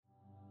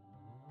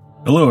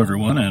Hello,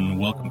 everyone, and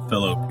welcome,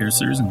 fellow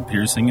piercers and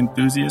piercing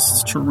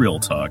enthusiasts, to Real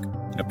Talk,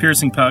 a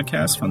piercing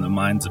podcast from the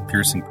minds of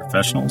piercing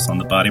professionals on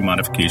the body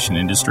modification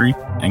industry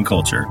and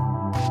culture.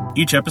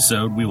 Each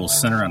episode, we will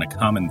center on a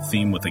common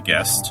theme with a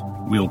guest.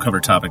 We will cover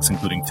topics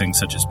including things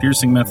such as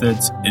piercing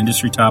methods,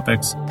 industry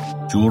topics,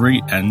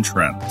 jewelry, and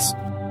trends.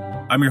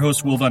 I'm your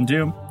host, Will Von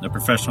Doom, a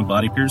professional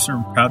body piercer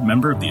and proud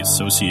member of the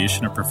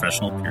Association of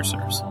Professional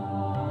Piercers.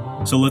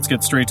 So let's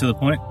get straight to the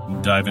point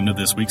and dive into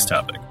this week's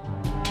topic.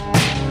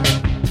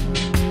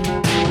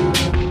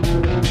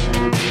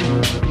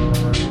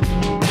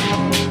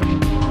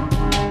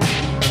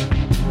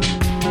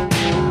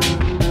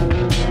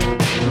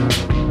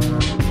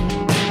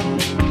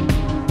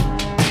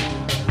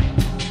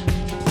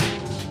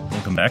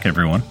 Back,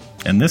 everyone.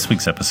 In this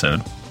week's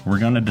episode, we're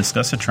going to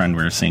discuss a trend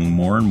we're seeing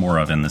more and more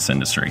of in this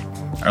industry.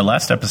 Our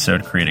last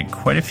episode created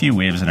quite a few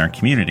waves in our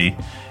community,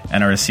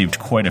 and I received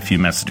quite a few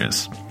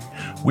messages.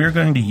 We're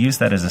going to use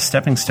that as a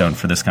stepping stone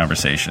for this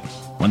conversation.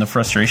 When the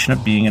frustration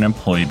of being an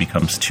employee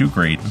becomes too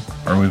great,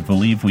 or we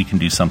believe we can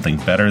do something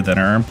better than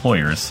our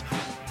employers,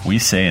 we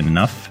say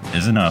enough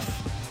is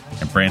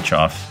enough and branch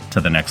off to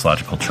the next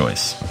logical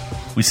choice.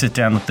 We sit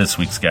down with this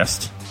week's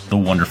guest, the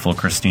wonderful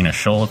Christina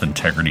Schull of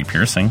Integrity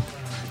Piercing.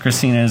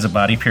 Christina is a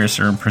body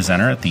piercer and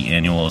presenter at the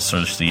annual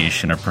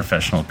Association of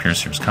Professional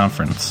Piercers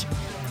Conference.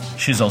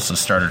 She's also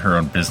started her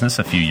own business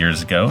a few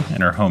years ago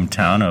in her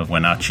hometown of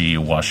Wenatchee,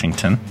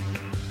 Washington.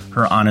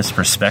 Her honest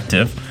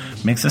perspective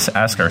makes us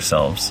ask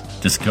ourselves,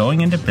 does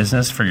going into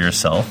business for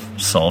yourself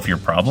solve your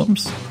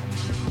problems?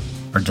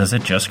 Or does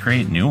it just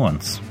create new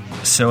ones?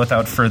 So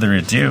without further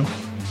ado,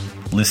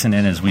 listen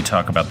in as we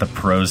talk about the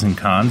pros and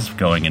cons of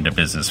going into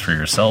business for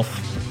yourself,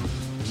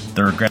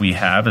 the regret we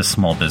have as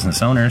small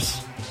business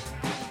owners,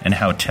 and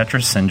how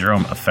Tetris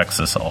syndrome affects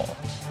us all.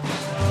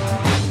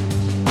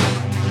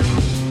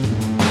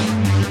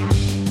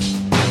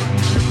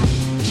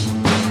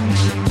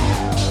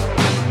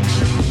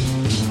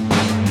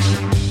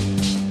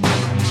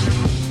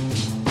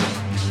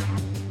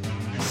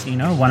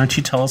 Christina, why don't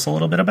you tell us a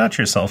little bit about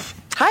yourself?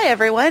 Hi,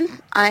 everyone.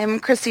 I'm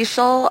Christy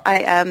Schull.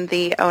 I am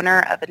the owner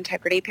of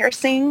Integrity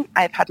Piercing.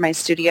 I've had my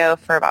studio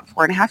for about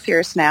 4.5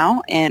 years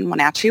now in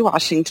Wenatchee,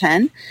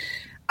 Washington.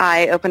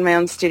 I opened my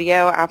own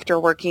studio after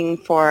working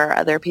for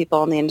other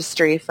people in the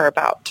industry for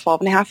about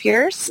 12.5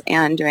 years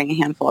and doing a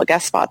handful of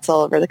guest spots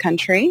all over the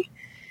country.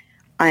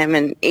 I'm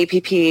an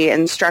APP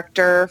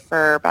instructor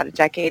for about a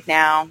decade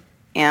now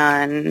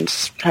and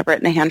have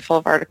written a handful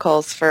of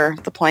articles for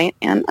The Point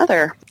and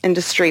other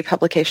industry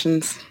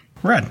publications.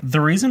 Right. The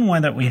reason why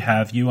that we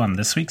have you on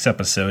this week's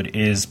episode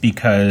is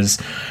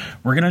because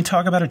we're going to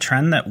talk about a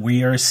trend that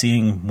we are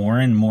seeing more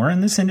and more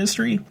in this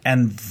industry.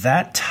 And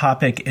that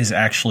topic is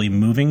actually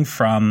moving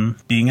from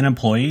being an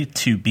employee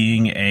to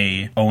being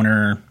a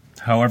owner,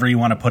 however you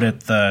want to put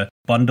it, the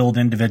bundled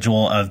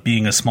individual of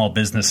being a small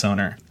business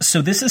owner.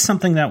 So this is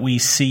something that we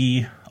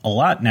see a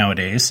lot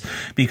nowadays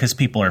because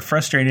people are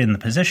frustrated in the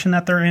position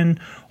that they're in,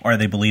 or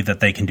they believe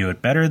that they can do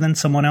it better than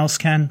someone else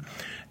can.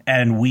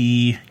 And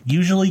we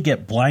usually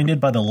get blinded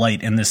by the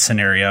light in this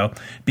scenario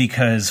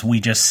because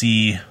we just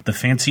see the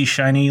fancy,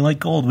 shiny, like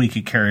gold we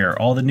could carry or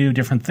all the new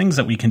different things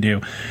that we can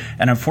do.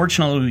 And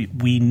unfortunately,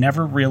 we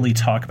never really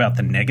talk about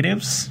the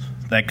negatives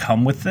that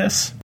come with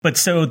this. But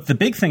so the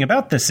big thing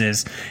about this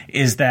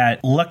is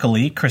that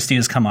luckily Christy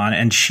has come on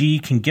and she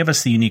can give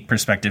us the unique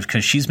perspective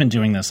because she's been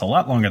doing this a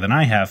lot longer than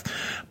I have,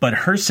 but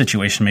her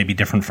situation may be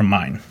different from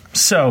mine.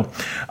 So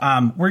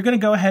we're going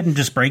to go ahead and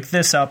just break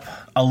this up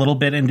a little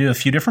bit into a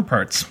few different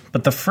parts.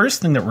 But the first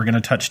thing that we're going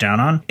to touch down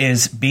on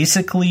is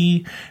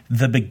basically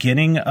the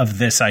beginning of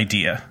this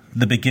idea.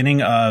 The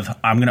beginning of,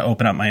 I'm going to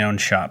open up my own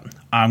shop.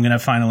 I'm going to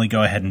finally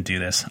go ahead and do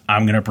this.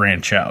 I'm going to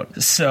branch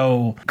out.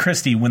 So,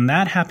 Christy, when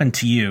that happened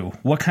to you,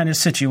 what kind of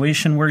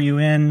situation were you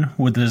in?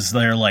 Was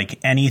there like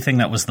anything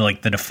that was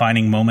like the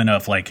defining moment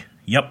of like,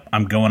 yep,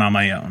 I'm going on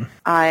my own?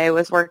 I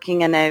was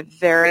working in a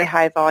very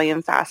high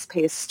volume,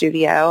 fast-paced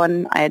studio,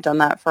 and I had done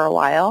that for a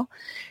while.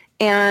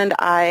 And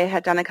I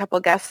had done a couple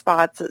guest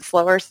spots at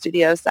slower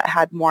studios that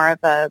had more of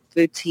a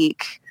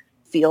boutique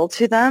feel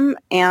to them,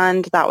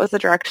 and that was the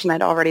direction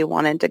I'd already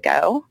wanted to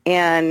go.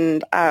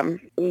 And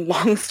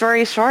long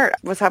story short,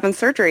 I was having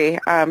surgery.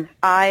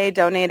 I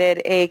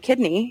donated a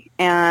kidney,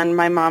 and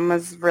my mom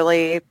was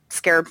really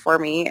scared for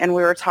me, and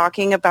we were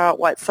talking about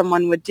what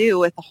someone would do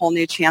with a whole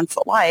new chance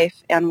at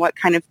life and what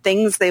kind of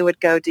things they would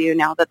go do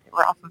now that they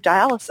were off of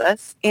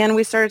dialysis. And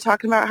we started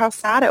talking about how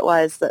sad it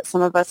was that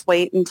some of us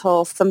wait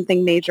until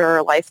something major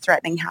or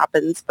life-threatening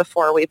happens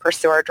before we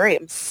pursue our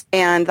dreams.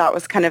 And that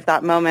was kind of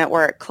that moment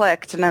where it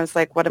clicked, and I was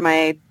like, what am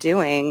I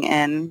doing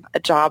in a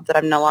job that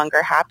I'm no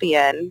longer happy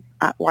in?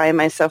 Why am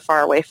I so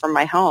far away from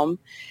my home?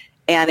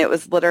 And it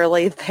was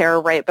literally there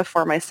right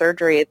before my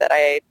surgery that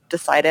I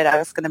decided I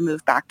was going to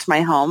move back to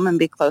my home and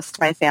be close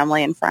to my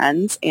family and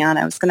friends, and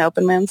I was going to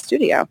open my own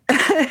studio.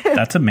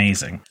 That's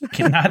amazing.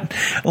 Not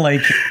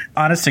like,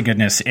 honest to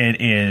goodness, it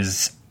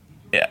is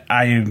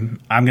I'm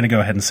going to go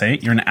ahead and say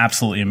it. You're an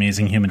absolutely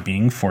amazing human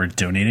being for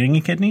donating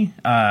a kidney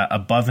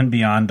above and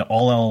beyond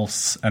all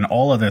else and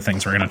all other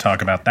things we're going to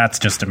talk about. That's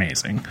just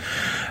amazing.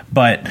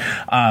 But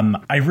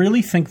I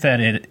really think that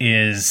it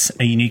is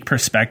a unique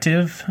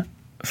perspective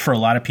for a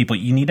lot of people.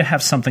 You need to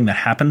have something that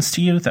happens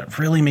to you that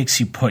really makes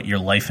you put your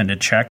life into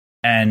check,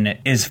 and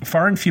is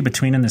far and few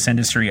between in this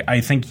industry. I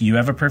think you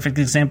have a perfect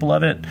example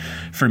of it.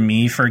 For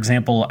me, for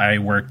example, I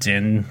worked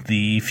in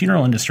the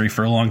funeral industry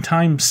for a long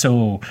time,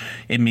 so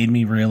it made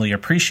me really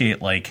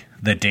appreciate like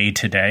the day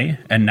to day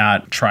and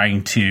not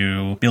trying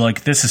to be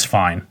like, this is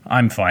fine.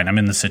 I'm fine. I'm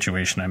in the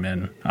situation I'm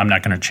in. I'm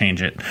not going to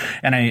change it.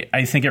 And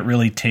I think it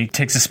really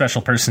takes a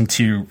special person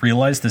to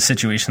realize the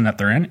situation that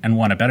they're in and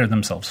want to better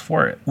themselves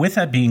for it. With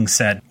that being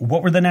said,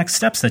 what were the next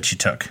steps that you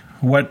took?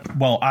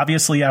 Well,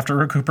 obviously after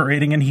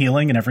recuperating and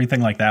healing and everything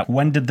like that,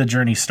 when did the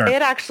journey start?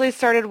 It actually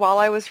started while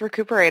I was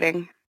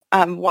recuperating.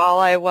 While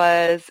I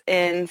was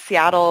in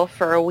Seattle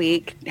for a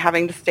week,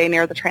 having to stay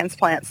near the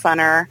transplant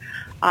center,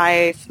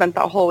 I spent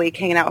that whole week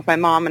hanging out with my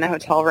mom in a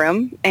hotel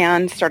room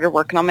and started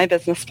working on my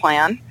business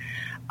plan.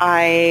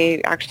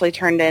 I actually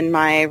turned in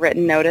my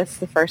written notice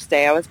the first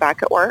day I was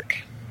back at work.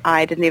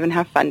 I didn't even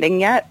have funding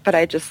yet, but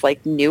I just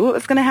knew it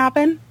was going to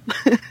happen.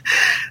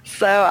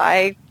 So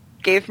I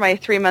gave my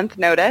 3-month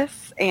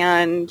notice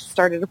and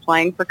started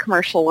applying for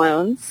commercial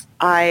loans.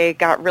 I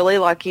got really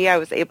lucky. I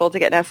was able to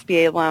get an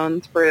SBA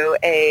loan through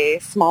a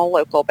small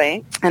local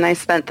bank. And I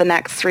spent the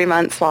next 3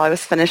 months while I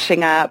was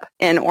finishing up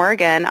in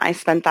Oregon. I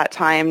spent that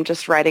time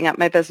just writing up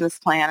my business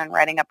plan and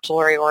writing up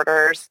jewelry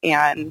orders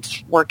and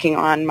working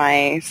on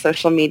my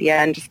social media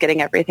and just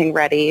getting everything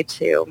ready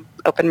to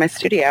open my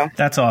studio.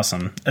 That's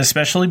awesome,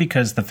 especially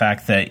because the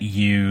fact that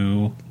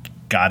you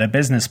got a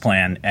business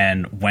plan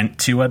and went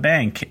to a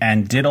bank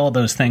and did all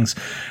those things,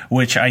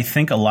 which I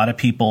think a lot of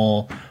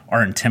people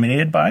are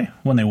intimidated by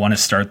when they want to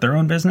start their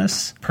own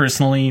business.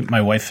 Personally,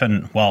 my wife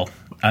I'm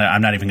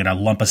not even going to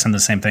lump us in the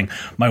same thing.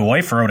 My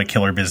wife wrote a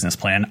killer business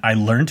plan. I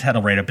learned how to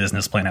write a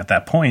business plan at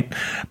that point,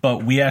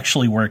 but we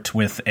actually worked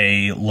with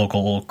a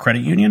local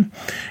credit union.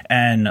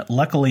 And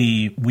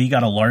luckily, we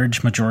got a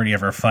large majority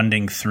of our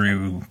funding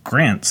through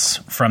grants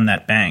from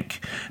that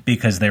bank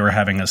because they were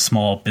having a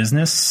small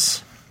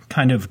business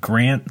kind of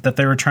grant that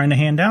they were trying to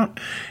hand out.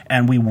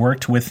 And we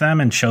worked with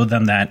them and showed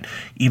them that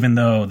even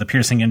though the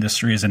piercing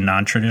industry is a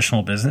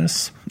non-traditional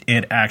business,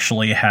 it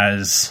actually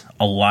has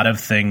a lot of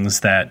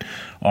things that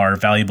are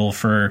valuable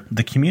for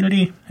the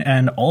community,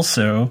 and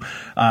also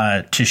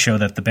to show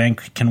that the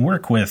bank can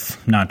work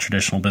with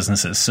non-traditional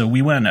businesses. So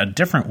we went a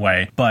different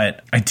way,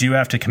 but I do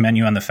have to commend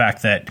you on the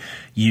fact that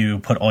you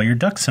put all your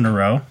ducks in a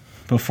row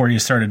before you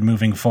started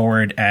moving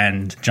forward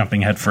and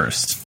jumping head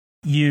first.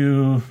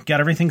 You got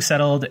everything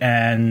settled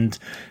and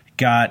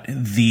got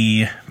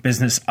the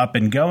business up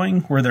and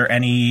going. Were there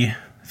any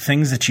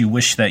things that you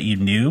wish that you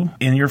knew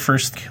in your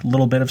first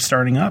little bit of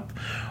starting up?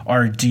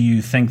 Or do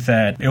you think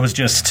that it was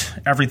just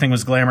everything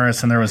was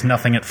glamorous and there was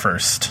nothing at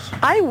first?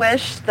 I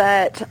wish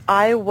that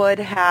I would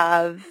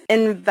have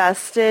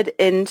invested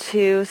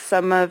into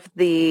some of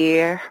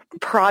the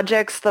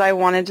projects that I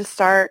wanted to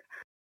start.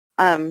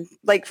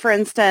 For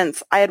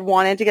instance, I had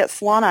wanted to get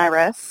Salon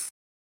Iris.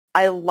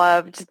 I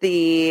loved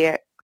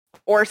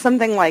or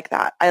something like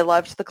that. I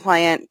loved the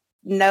client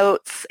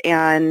notes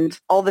and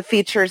all the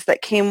features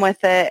that came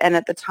with it. And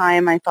at the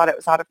time, I thought it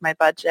was out of my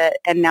budget.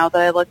 And now that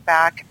I look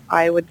back,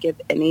 I would give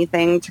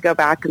anything to go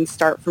back and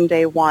start from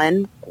day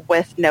one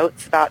with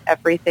notes about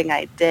everything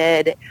I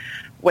did,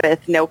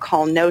 with no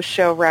call, no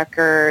show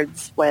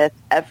records, with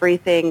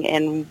everything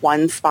in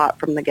one spot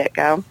from the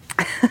get-go.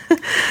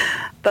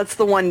 That's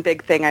the one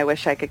big thing I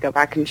wish I could go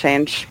back and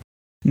change.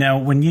 Now,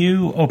 when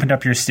you opened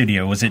up your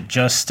studio, was it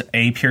just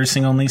a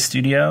piercing-only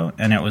studio,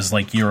 and it was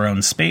like your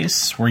own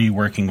space? Were you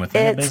working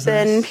within the business?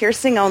 It's been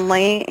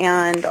piercing-only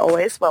and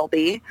always will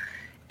be.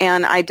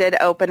 And I did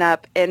open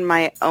up in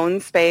my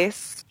own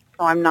space,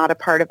 so I'm not a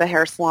part of a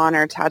hair salon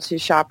or tattoo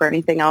shop or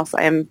anything else.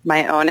 I am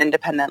my own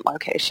independent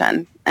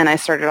location. And I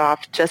started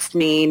off just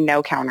me,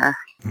 no counter.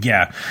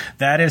 Yeah,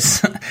 that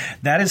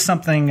is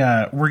something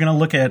we're going to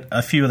look at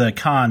a few of the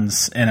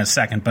cons in a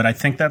second, but I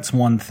think that's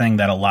one thing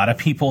that a lot of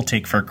people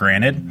take for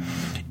granted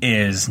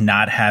is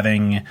not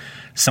having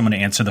someone to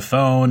answer the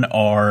phone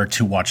or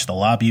to watch the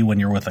lobby when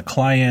you're with a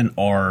client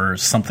or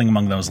something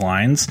along those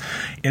lines.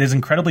 It is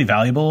incredibly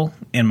valuable,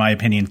 in my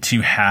opinion, to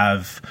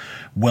have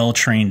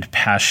well-trained,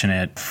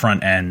 passionate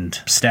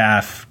front-end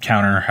staff,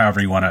 counter,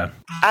 however you want to.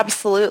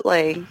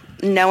 Absolutely.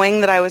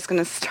 Knowing that I was going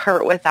to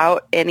start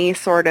without any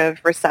sort of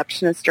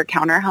receptionist or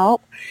counter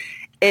help,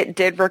 it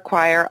did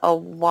require a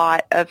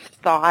lot of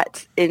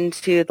thought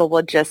into the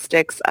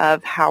logistics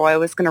of how I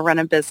was going to run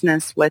a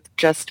business with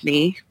just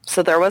me.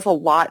 So there was a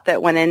lot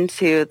that went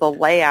into the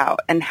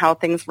layout and how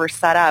things were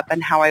set up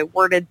and how I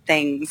worded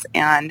things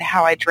and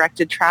how I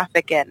directed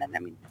traffic in. And I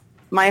mean,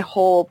 my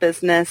whole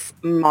business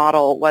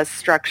model was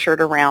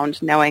structured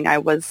around knowing I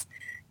was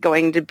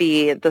going to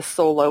be the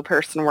solo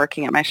person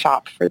working at my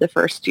shop for the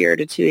first year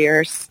to 2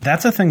 years.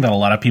 That's a thing that a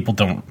lot of people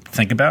don't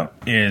think about,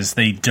 is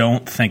they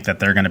don't think that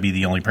they're going to be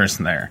the only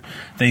person there.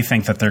 They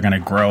think that they're going to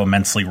grow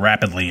immensely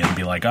rapidly and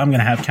be like, I'm going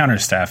to have counter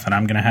staff and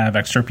I'm going to have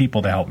extra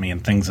people to help me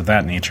and things of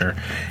that nature.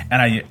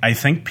 And I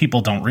think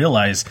people don't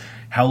realize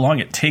how long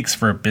it takes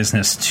for a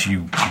business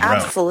to grow.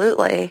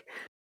 Absolutely.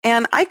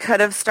 And I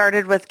could have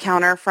started with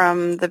counter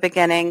from the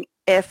beginning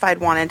if I'd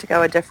wanted to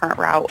go a different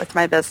route with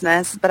my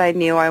business, but I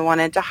knew I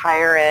wanted to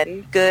hire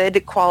in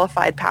good,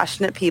 qualified,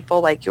 passionate people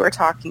like you were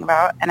talking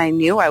about, and I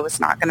knew I was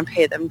not going to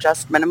pay them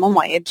just minimum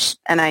wage,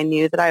 and I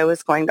knew that I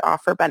was going to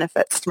offer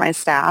benefits to my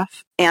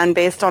staff. And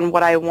based on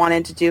what I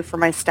wanted to do for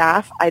my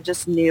staff, I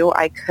just knew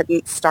I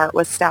couldn't start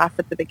with staff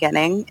at the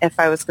beginning if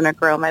I was going to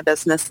grow my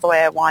business the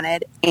way I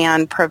wanted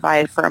and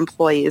provide for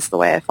employees the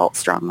way I felt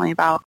strongly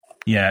about.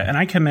 Yeah, and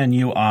I commend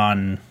you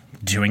on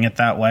doing it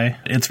that way.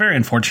 It's very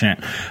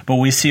unfortunate, but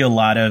we see a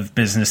lot of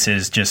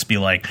businesses just be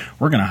like,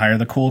 we're going to hire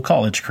the cool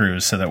college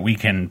crews so that we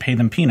can pay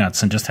them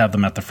peanuts and just have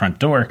them at the front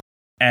door.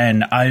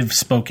 And I've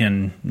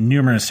spoken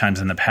numerous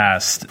times in the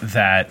past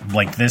that,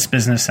 like this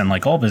business and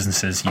like all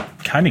businesses, you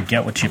kind of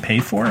get what you pay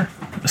for.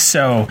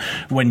 So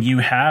when you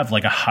have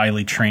like a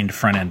highly trained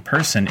front end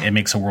person, it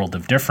makes a world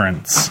of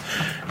difference.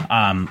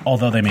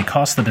 Although they may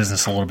cost the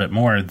business a little bit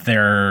more,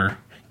 their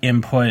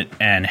input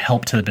and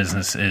help to the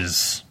business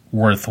is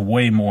worth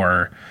way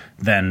more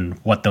than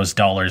what those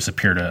dollars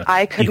appear to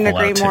I couldn't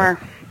agree more.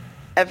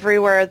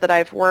 Everywhere that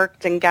I've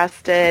worked and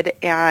guested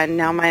and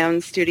now my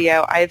own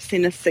studio, I've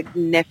seen a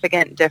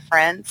significant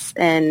difference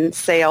in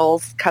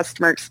sales,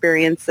 customer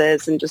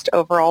experiences, and just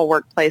overall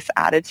workplace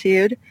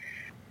attitude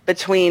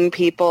between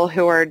people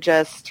who are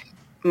just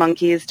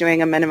monkeys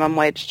doing a minimum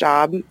wage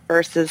job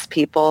versus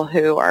people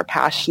who are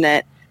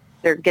passionate,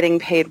 they're getting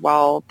paid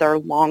well, they're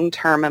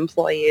long-term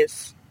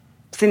employees.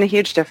 Seen a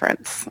huge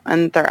difference,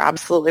 and they're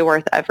absolutely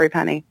worth every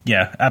penny.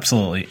 Yeah,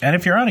 absolutely. And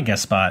if you're on a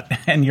guest spot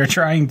and you're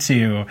trying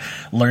to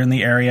learn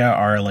the area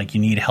or like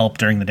you need help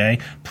during the day,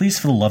 please,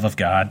 for the love of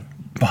God,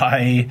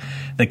 buy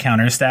the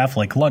counter staff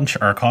like lunch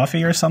or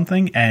coffee or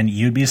something, and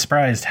you'd be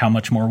surprised how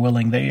much more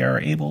willing they are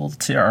able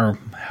to, or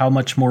how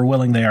much more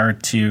willing they are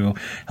to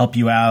help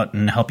you out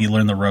and help you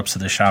learn the ropes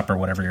of the shop or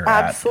whatever you're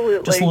Absolutely.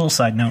 at. Just a little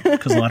side note,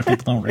 because a lot of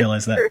people don't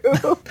realize that.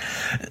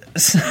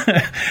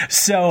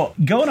 So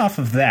going off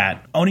of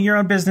that, owning your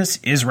own business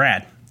is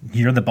rad.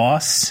 You're the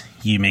boss.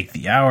 You make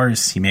the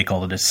hours. You make all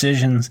the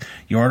decisions.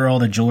 You order all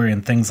the jewelry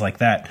and things like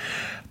that.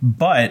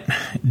 But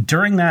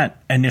during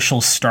that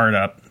initial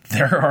startup,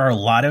 there are a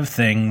lot of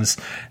things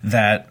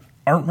that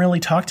aren't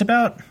really talked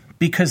about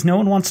because no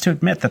one wants to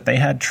admit that they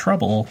had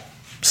trouble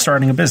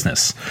starting a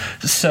business.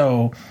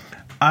 So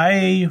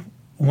I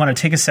want to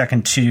take a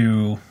second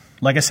to,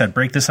 like I said,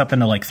 break this up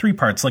into like 3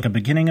 parts, like a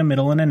beginning, a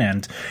middle, and an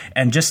end,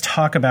 and just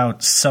talk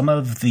about some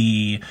of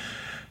the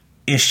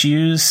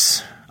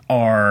issues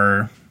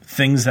or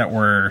things that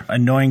were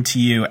annoying to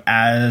you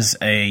as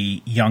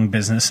a young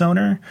business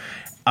owner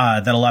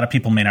that a lot of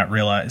people may not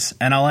realize.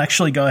 And I'll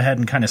actually go ahead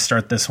and kind of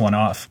start this one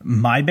off.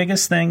 My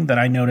biggest thing that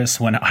I noticed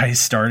when I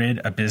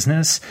started a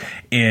business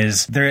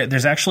is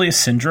there's actually a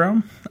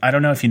syndrome. I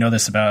don't know if you know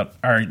this about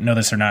or know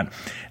this or not.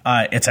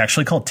 It's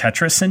actually called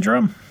Tetris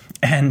syndrome.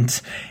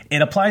 And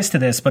it applies to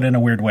this, but in a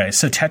weird way.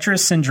 So Tetris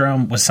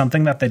syndrome was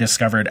something that they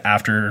discovered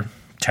after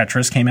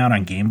Tetris came out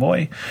on Game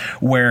Boy,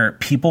 where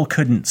people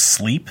couldn't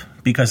sleep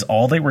because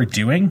all they were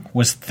doing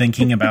was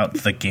thinking about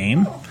the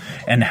game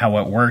and how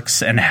it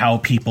works and how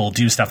people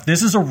do stuff.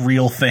 This is a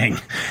real thing.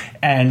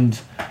 And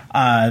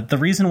the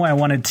reason why I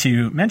wanted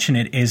to mention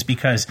it is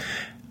because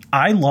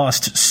I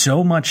lost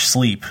so much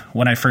sleep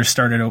when I first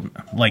started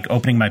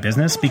opening my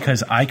business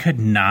because I could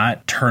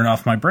not turn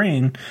off my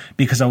brain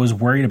because I was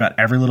worried about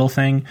every little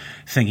thing,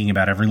 thinking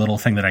about every little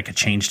thing that I could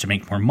change to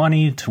make more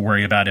money, to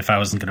worry about if I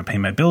wasn't going to pay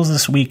my bills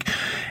this week,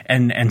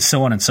 and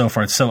so on and so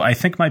forth. So I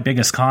think my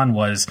biggest con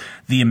was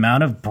the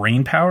amount of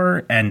brain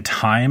power and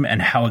time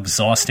and how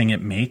exhausting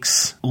it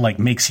makes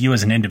you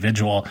as an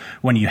individual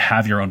when you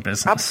have your own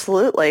business.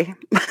 Absolutely.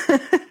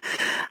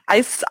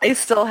 I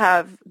still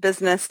have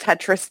business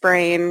Tetris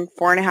brain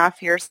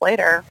 4.5 years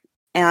later.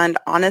 And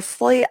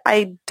honestly,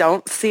 I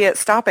don't see it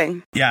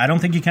stopping. Yeah, I don't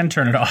think you can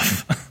turn it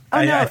off.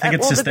 I think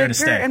it's just there to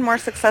stay. The bigger and more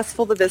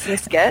successful the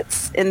business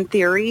gets, in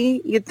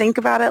theory, you'd think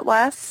about it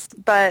less,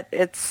 but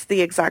it's the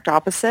exact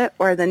opposite,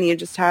 where then you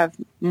just have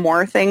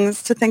more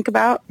things to think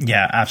about.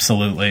 Yeah,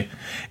 absolutely.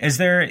 Is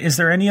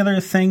there any other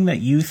thing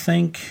that you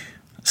think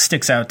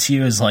sticks out to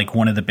you as like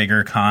one of the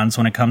bigger cons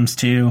when it comes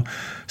to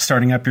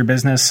starting up your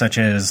business, such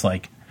as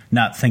like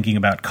not thinking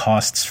about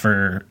costs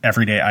for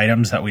everyday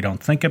items that we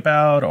don't think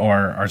about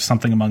or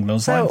something along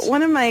those lines? So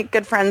one of my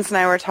good friends and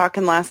I were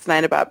talking last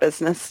night about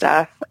business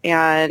stuff,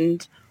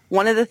 and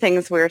one of the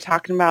things we were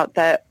talking about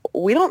that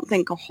we don't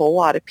think a whole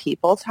lot of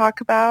people talk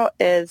about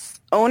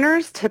is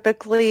owners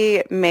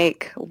typically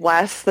make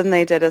less than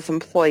they did as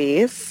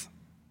employees,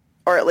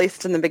 or at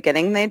least in the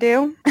beginning they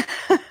do.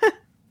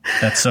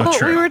 That's so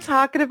true. We were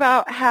talking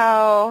about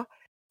how,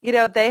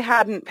 they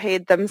hadn't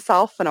paid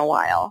themselves in a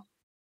while.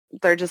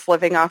 they're just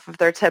living off of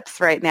their tips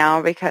right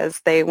now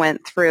because they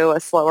went through a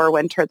slower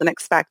winter than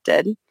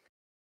expected.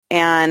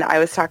 And I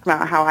was talking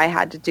about how I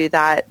had to do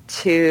that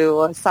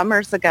 2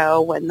 summers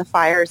ago when the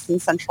fires in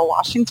central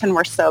Washington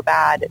were so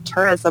bad.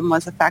 Tourism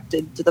was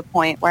affected to the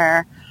point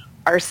where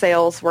our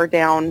sales were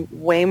down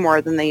way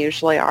more than they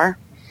usually are.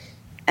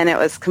 And it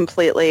was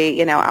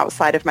completely,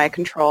 outside of my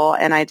control.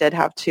 And I did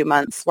have 2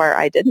 months where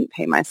I didn't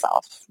pay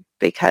myself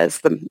because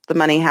the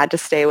money had to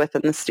stay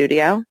within the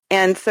studio.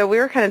 And so we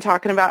were kind of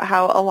talking about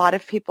how a lot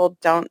of people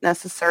don't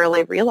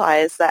necessarily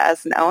realize that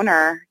as an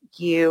owner,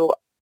 you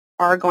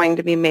are going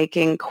to be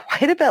making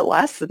quite a bit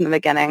less in the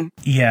beginning.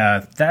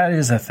 Yeah, that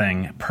is a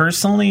thing.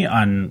 Personally,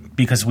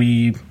 because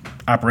we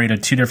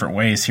operated 2 different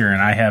ways here,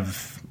 and I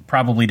have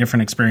probably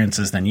different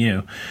experiences than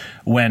you.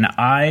 When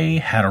I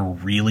had a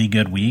really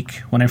good week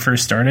when I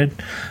first started,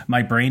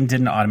 my brain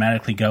didn't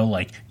automatically go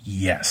like,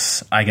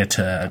 yes, I get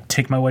to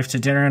take my wife to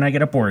dinner and I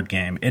get a board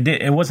game.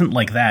 It wasn't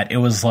like that. It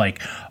was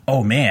like,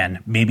 oh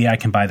man, maybe I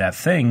can buy that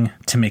thing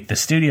to make the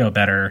studio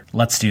better.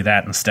 Let's do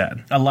that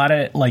instead. A lot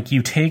of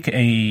you take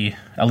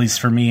at least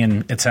for me,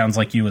 and it sounds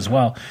like you as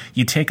well,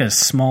 you take a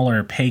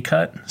smaller pay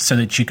cut so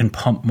that you can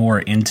pump more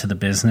into the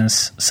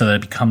business so that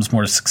it becomes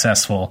more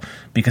successful,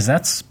 because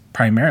that's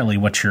primarily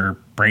what your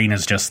brain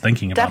is just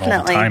thinking about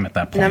all the time at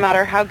that point. No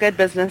matter how good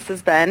business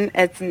has been,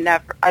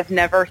 I've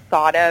never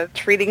thought of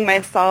treating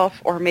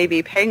myself or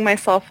maybe paying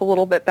myself a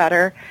little bit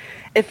better.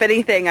 If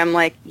anything, I'm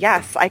like,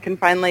 yes, I can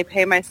finally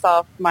pay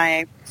myself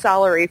my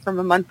salary from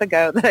a month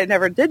ago that I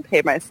never did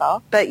pay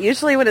myself. But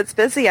usually when it's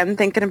busy, I'm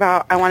thinking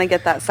about, I want to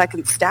get that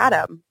second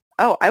Statum.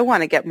 Oh, I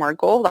want to get more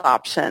gold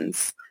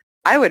options.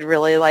 I would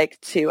really like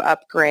to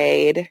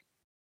upgrade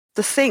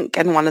the sink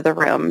in one of the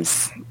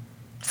rooms.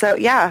 So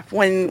yeah,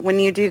 when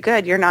you do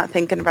good, you're not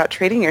thinking about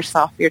treating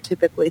yourself. You're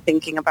typically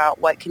thinking about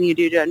what can you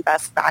do to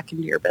invest back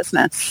into your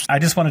business. I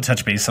just want to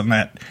touch base on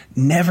that.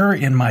 Never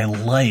in my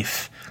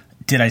life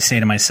did I say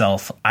to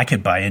myself, I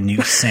could buy a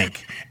new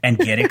sink and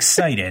get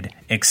excited,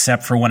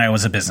 except for when I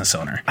was a business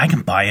owner. I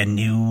can buy a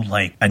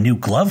new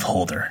glove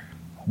holder.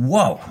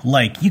 Whoa,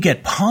 you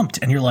get pumped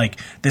and you're like,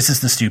 this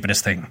is the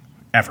stupidest thing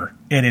ever.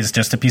 It is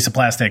just a piece of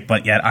plastic,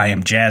 but yet I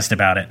am jazzed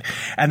about it.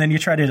 And then you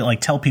try to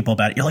tell people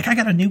about it. You're like, I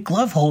got a new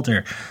glove holder.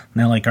 And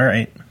they're like, all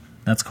right,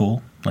 that's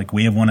cool.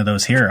 We have one of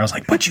those here. I was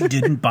like, but you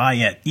didn't buy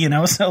it,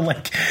 So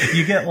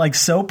you get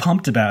so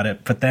pumped about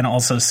it, but then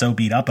also so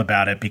beat up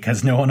about it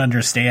because no one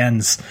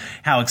understands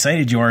how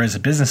excited you are as a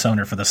business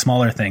owner for the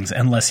smaller things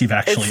unless you've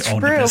actually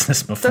owned a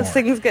business before. Those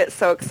things get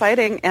so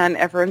exciting and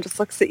everyone just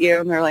looks at you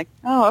and they're like,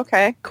 oh,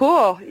 okay,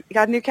 cool. You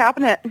got a new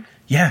cabinet.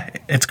 Yeah,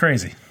 it's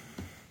crazy.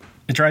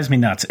 It drives me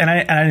nuts.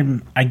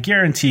 And I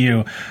guarantee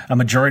you a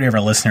majority of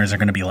our listeners are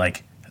going to be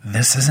like,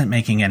 this isn't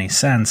making any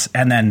sense.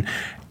 And then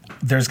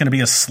there's going to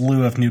be a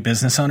slew of new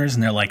business owners,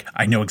 and they're like,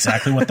 I know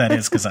exactly what that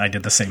is because I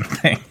did the same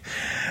thing.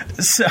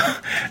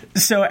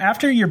 So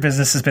after your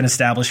business has been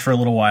established for a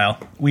little while,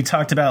 we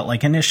talked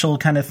about initial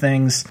kind of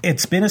things.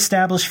 It's been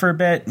established for a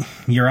bit.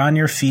 You're on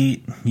your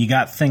feet. You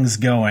got things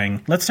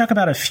going. Let's talk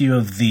about a few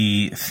of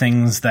the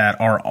things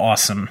that are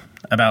awesome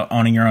about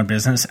owning your own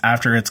business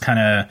after it's kind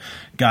of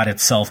got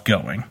itself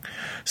going.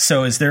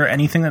 So is there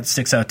anything that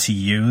sticks out to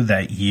you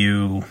that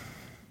you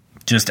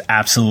just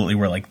absolutely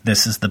were like,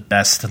 this is the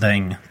best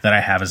thing that I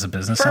have as a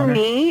business owner? For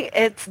me,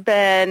 it's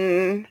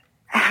been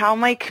how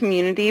my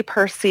community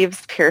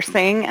perceives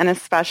piercing and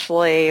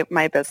especially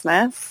my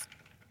business.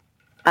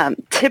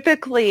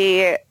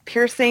 Typically,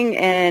 piercing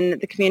in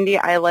the community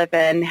I live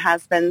in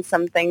has been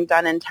something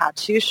done in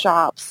tattoo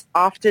shops,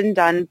 often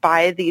done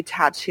by the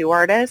tattoo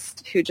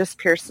artist who just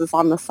pierces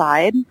on the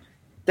side.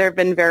 There have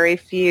been very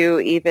few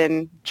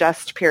even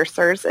just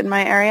piercers in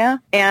my area.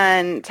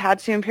 And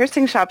tattoo and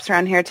piercing shops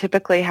around here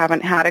typically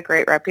haven't had a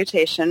great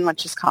reputation,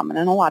 which is common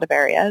in a lot of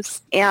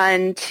areas.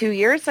 And 2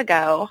 years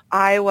ago,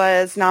 I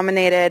was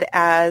nominated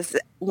as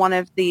one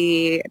of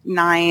the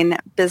 9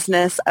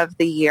 Business of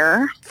the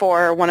Year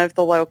for one of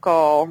the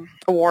local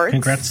awards.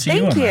 Congrats to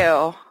you. Thank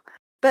you.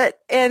 But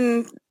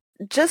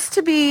just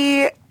to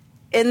be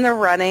in the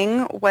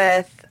running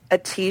with a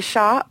tea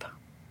shop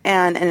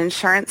and an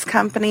insurance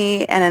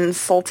company and a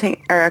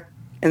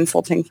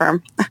consulting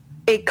firm,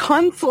 a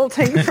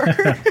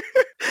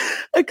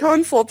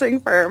consulting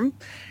firm,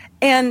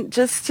 and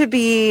just to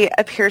be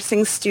a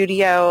piercing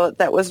studio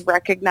that was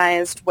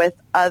recognized with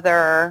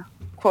other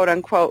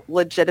quote-unquote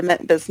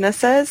legitimate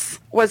businesses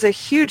was a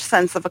huge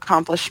sense of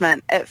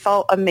accomplishment. It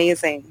felt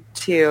amazing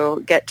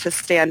to get to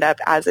stand up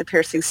as a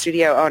piercing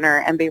studio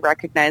owner and be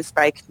recognized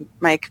by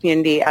my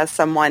community as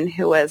someone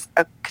who was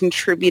a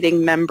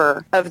contributing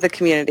member of the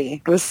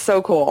community. It was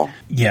so cool.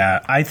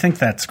 Yeah, I think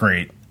that's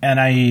great.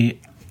 And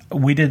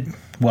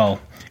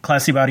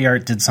Classy Body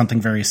Art did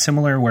something very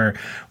similar where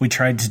we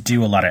tried to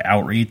do a lot of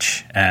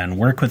outreach and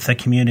work with the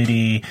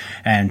community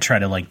and try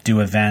to do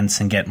events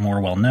and get more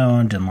well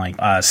known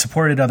and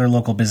supported other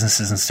local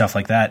businesses and stuff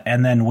like that.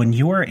 And then when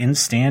you are in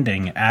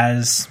standing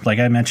as, like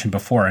I mentioned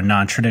before, a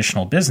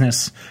non-traditional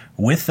business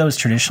with those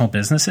traditional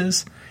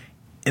businesses,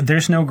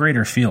 there's no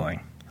greater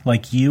feeling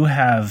Like, you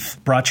have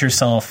brought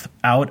yourself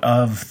out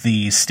of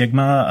the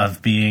stigma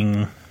of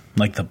being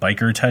like the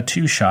biker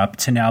tattoo shop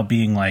to now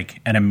being like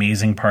an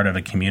amazing part of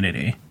a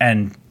community.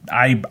 And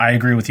I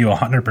agree with you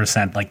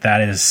 100%. Like,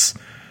 that is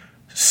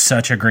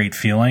such a great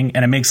feeling.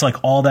 And it makes like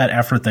all that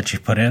effort that you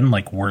put in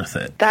like worth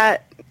it.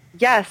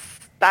 Yes,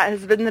 that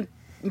has been the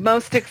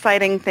most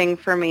exciting thing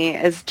for me,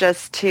 is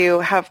just to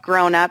have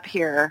grown up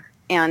here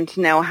and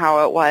to know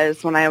how it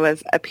was when I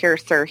was a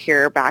piercer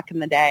here back in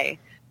the day.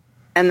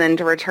 And then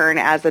to return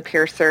as a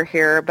piercer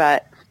here,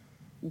 but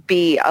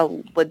be a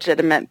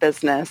legitimate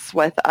business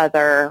with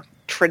other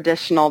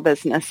traditional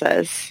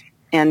businesses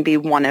and be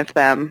one of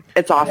them.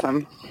 It's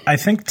awesome. I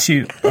think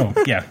too. Oh,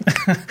 yeah.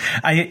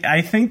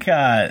 I think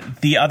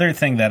the other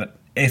thing that,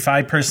 if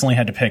I personally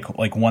had to pick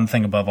like one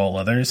thing above all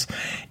others,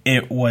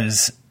 it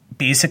was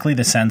basically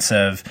the sense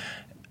of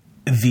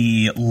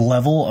the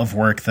level of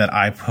work that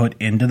I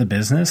put into the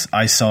business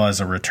I saw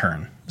as a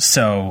return.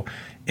 So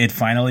it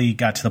finally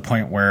got to the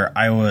point where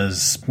I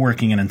was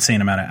working an insane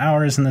amount of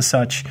hours and the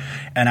such,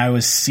 and I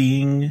was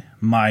seeing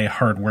my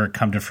hard work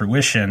come to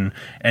fruition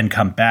and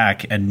come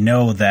back, and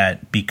know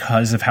that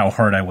because of how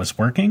hard I was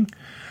working,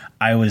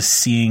 I was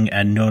seeing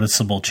a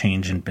noticeable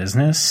change in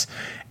business.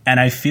 And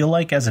I feel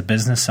like as a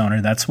business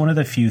owner, that's one of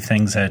the few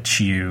things that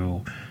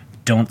you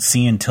don't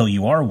see until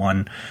you are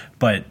one.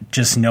 But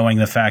just knowing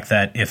the fact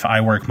that if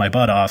I work my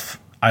butt off,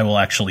 I will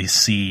actually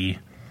see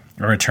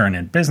a return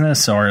in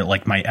business, or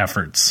like my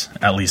efforts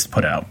at least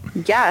put out.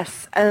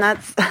 Yes, and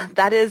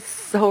that is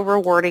so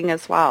rewarding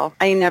as well.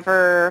 I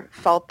never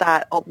felt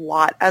that a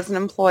lot as an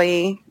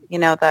employee,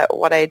 that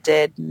what I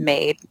did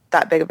made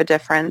that big of a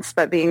difference.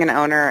 But being an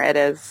owner, it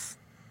is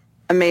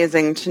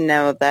amazing to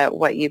know that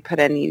what you put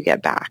in, you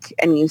get back,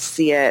 and you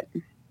see it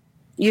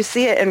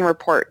in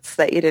reports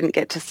that you didn't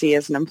get to see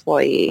as an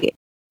employee.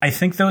 I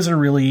think those are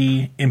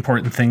really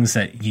important things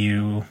that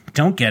you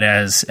don't get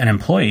as an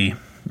employee.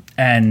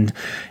 And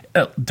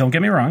don't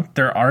get me wrong,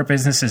 there are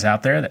businesses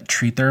out there that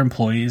treat their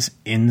employees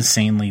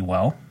insanely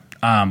well,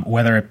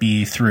 whether it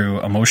be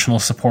through emotional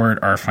support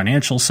or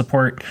financial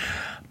support.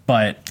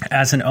 But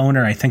as an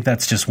owner, I think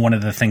that's just one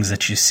of the things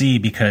that you see,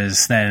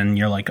 because then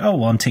you're like, oh,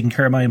 well, I'm taking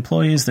care of my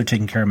employees. They're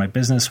taking care of my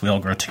business. We all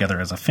grow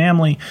together as a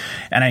family.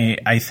 And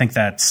I think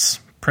that's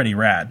pretty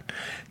rad.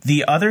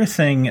 The other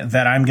thing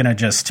that I'm going to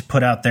just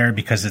put out there,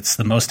 because it's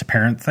the most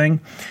apparent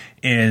thing,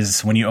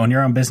 is when you own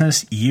your own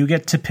business, you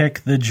get to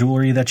pick the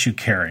jewelry that you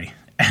carry.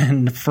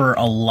 And for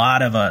a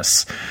lot of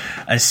us,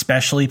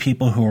 especially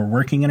people who are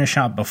working in a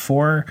shop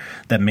before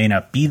that may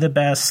not be the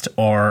best,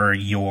 or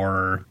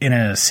you're in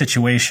a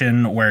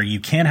situation where you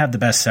can't have the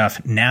best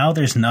stuff, now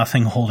there's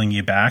nothing holding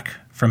you back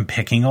from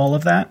picking all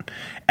of that.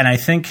 And I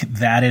think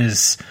that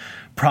is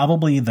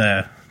probably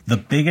the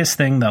biggest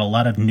thing that a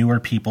lot of newer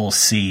people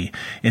see,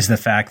 is the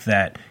fact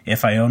that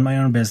if I own my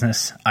own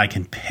business, I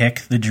can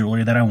pick the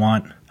jewelry that I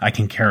want. I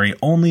can carry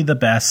only the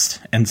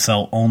best and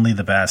sell only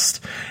the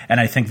best.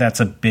 And I think that's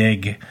a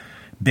big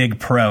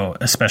pro,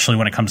 especially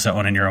when it comes to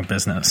owning your own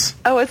business.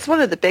 Oh, it's one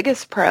of the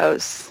biggest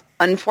pros.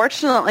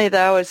 Unfortunately,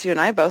 though, as you and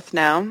I both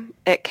know,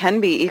 it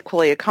can be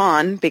equally a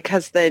con,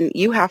 because then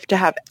you have to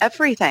have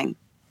everything.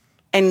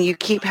 And you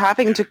keep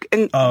having to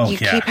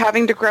keep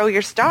having to grow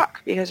your stock,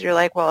 because you're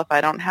like, well, if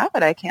I don't have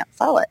it, I can't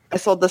sell it. I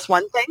sold this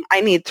one thing. I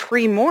need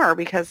 3 more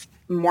because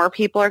more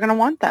people are going to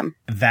want them.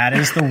 That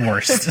is the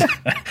worst.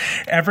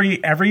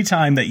 Every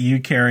time that you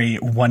carry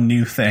one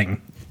new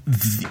thing,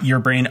 your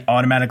brain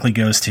automatically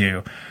goes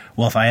to,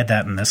 well, if I had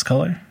that in this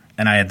color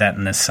and I had that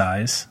in this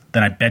size,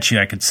 then I bet you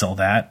I could sell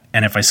that.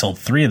 And if I sold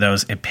 3 of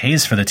those, it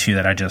pays for the 2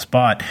 that I just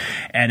bought.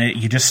 And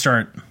you just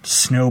start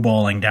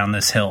snowballing down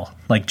this hill.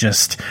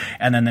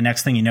 And then the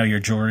next thing you know,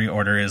 your jewelry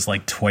order is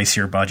like twice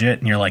your budget.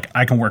 And you're like,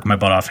 I can work my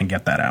butt off and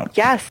get that out.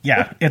 Yes.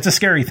 Yeah, it's a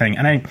scary thing.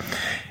 And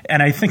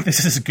I think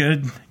this is a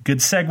good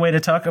segue to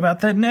talk about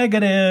the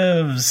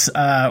negatives,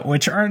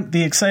 which aren't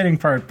the exciting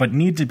part, but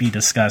need to be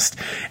discussed.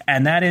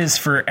 And that is,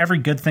 for every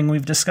good thing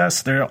we've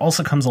discussed, there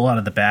also comes a lot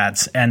of the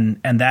bads.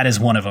 And that is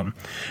one of them.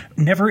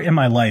 Never in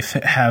my life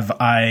have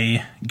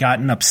I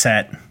gotten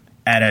upset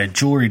at a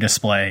jewelry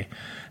display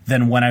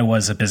than when I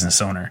was a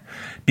business owner,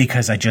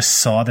 because I just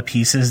saw the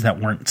pieces that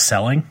weren't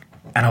selling.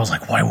 And I was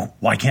like,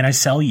 why can't I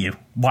sell you?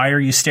 Why are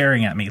you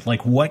staring at me?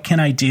 Like, what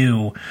can I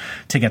do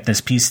to get this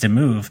piece to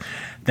move?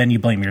 Then you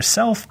blame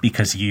yourself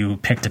because you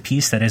picked a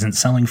piece that isn't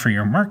selling for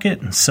your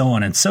market, and so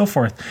on and so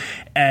forth.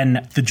 And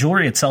the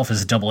jewelry itself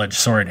is a double-edged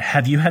sword.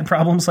 Have you had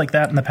problems like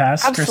that in the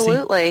past,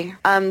 Absolutely.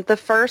 Christy? The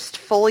first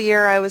full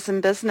year I was in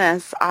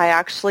business, I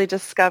actually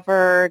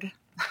discovered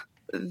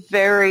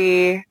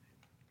very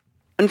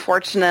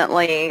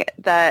unfortunately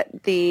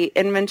that the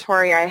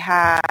inventory I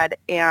had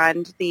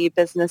and the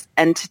business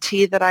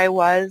entity that I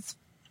was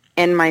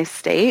in my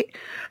state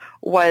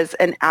was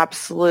an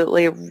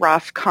absolutely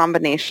rough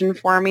combination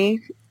for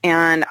me.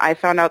 And I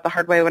found out the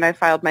hard way when I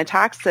filed my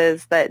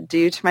taxes that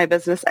due to my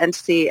business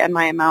entity and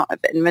my amount of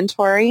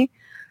inventory,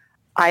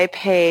 I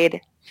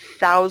paid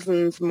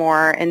thousands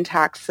more in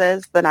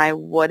taxes than I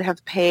would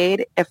have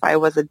paid if I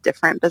was a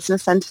different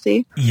business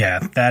entity.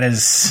 Yeah, that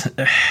is...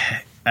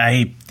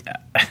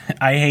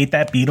 I hate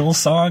that Beatles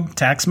song,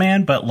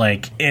 Taxman, but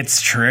like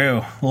it's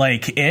true.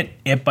 Like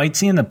it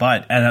bites you in the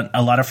butt. And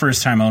a lot of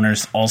first time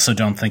owners also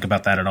don't think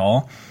about that at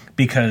all,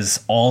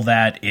 because all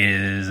that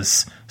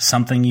is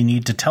something you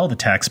need to tell the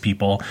tax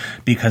people.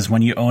 Because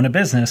when you own a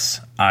business,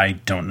 I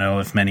don't know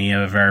if many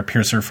of our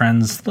Piercer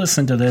friends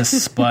listen to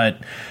this,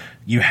 but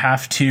you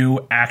have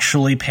to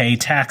actually pay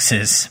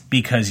taxes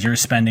because you're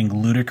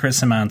spending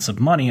ludicrous amounts of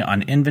money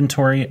on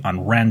inventory,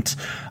 on rent,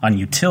 on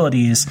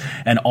utilities,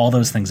 and all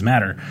those things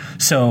matter.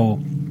 So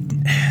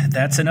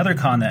that's another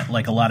con that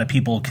like a lot of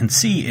people can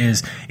see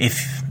is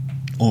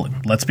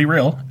let's be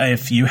real,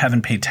 if you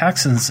haven't paid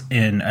taxes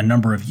in a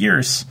number of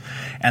years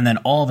and then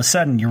all of a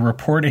sudden you're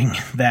reporting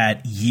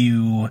that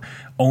you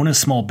own a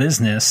small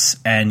business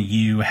and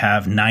you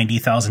have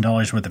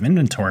 $90,000 worth of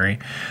inventory,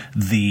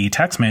 the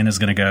tax man is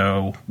going to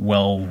go,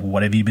 well,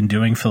 what have you been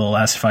doing for the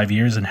last 5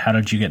 years and how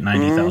did you get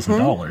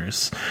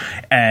 $90,000?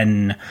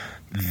 And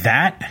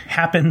that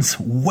happens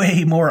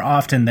way more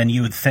often than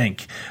you would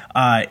think.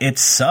 It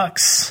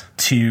sucks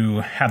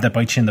to have that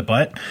bite you in the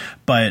butt,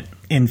 but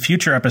in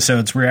future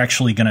episodes, we're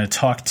actually going to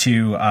talk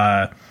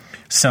to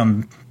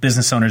some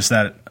business owners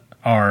that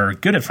are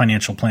good at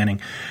financial planning.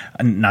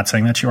 I'm not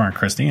saying that you aren't,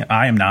 Christy.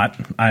 I am not.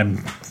 I'm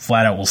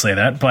flat out will say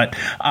that. But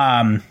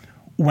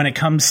when it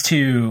comes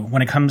to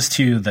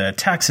the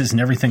taxes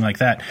and everything like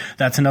that,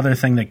 that's another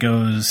thing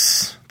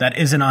that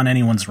isn't on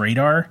anyone's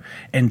radar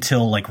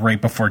until like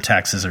right before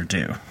taxes are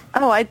due.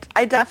 Oh,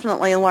 I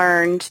definitely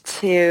learned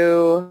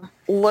to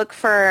look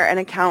for an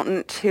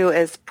accountant who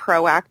is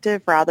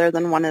proactive rather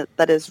than one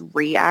that is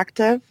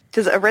reactive.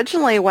 Because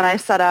originally when I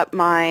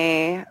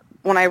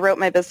wrote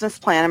my business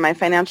plan and my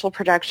financial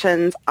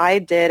projections, I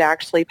did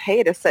actually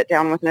pay to sit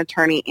down with an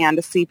attorney and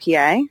a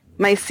CPA.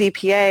 My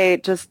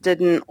CPA just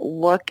didn't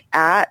look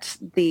at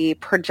the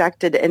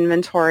projected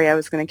inventory I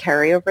was going to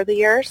carry over the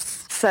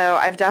years. So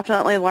I've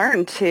definitely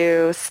learned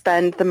to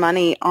spend the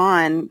money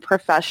on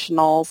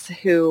professionals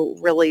who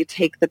really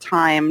take the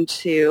time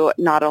to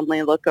not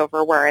only look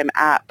over where I'm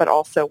at, but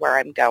also where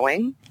I'm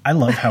going. I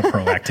love how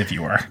proactive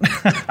you are.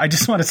 I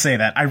just want to say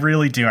that. I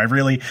really do.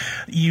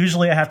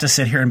 Usually I have to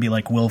sit here and be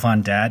like Will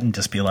Von Dad and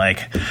just be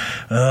like,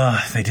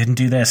 ugh, they didn't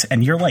do this.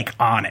 And you're like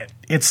on it.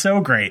 It's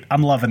so great.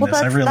 I'm loving this.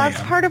 I really am.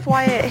 That's part of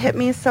why it hit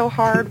me so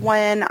hard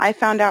when I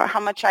found out how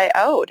much I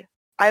owed.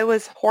 I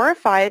was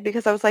horrified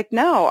because I was like,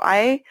 no,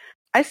 I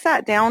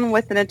sat down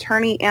with an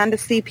attorney and a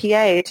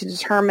CPA to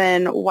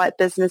determine what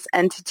business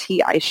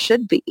entity I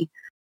should be.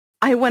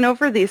 I went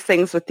over these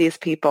things with these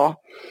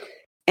people.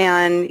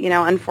 And,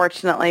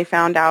 unfortunately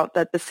found out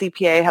that the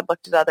CPA had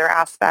looked at other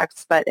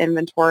aspects, but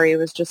inventory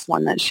was just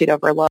one that she'd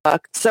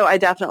overlooked. So I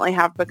definitely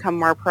have become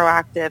more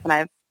proactive, and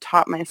I've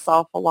taught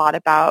myself a lot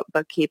about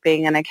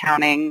bookkeeping and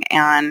accounting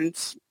and,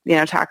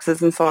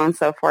 taxes and so on and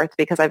so forth,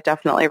 because I've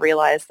definitely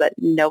realized that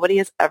nobody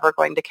is ever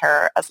going to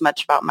care as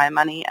much about my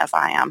money as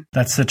I am.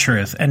 That's the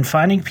truth. And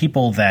finding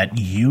people that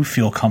you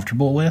feel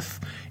comfortable with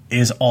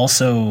is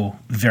also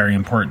very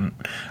important.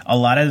 A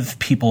lot of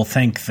people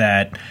think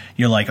that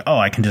you're like, oh,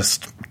 I can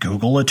just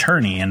Google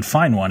attorney and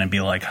find one and be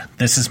like,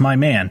 this is my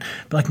man.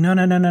 But like,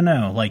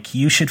 no. Like,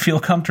 you should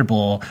feel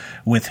comfortable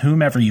with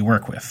whomever you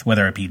work with,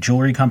 whether it be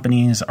jewelry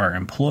companies, our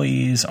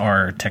employees,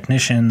 our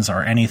technicians,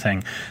 or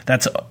anything.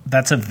 That's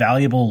a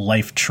valuable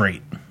life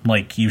trait.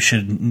 Like, you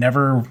should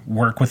never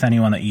work with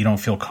anyone that you don't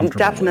feel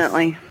comfortable with.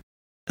 Definitely.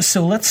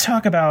 So let's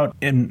talk about,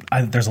 and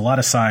there's a lot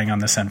of sighing on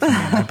this end for me,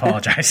 I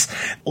apologize.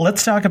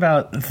 Let's talk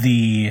about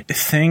the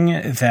thing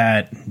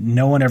that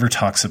no one ever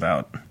talks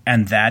about,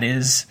 and that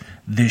is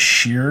the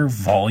sheer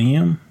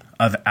volume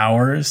of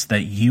hours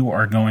that you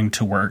are going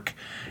to work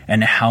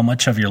and how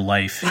much of your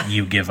life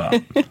you give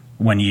up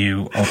when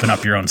you open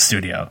up your own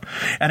studio.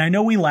 And I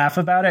know we laugh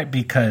about it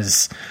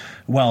because,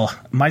 well,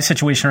 my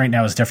situation right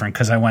now is different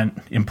because I went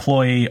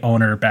employee,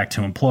 owner, back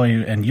to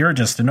employee, and you're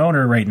just an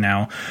owner right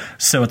now.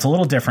 So it's a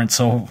little different.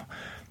 So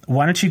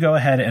why don't you go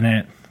ahead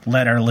and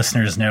let our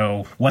listeners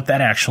know what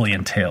that actually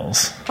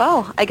entails?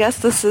 Well, I guess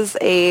this is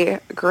a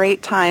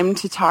great time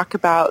to talk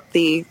about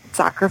the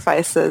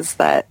sacrifices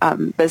that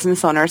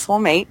business owners will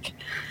make.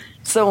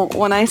 So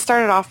when I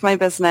started off my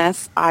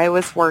business, I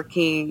was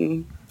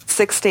working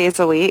 6 days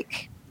a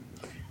week.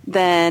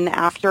 Then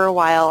after a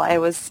while,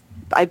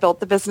 I built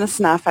the business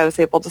enough, I was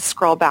able to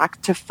scroll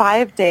back to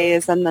 5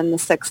 days, and then the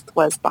 6th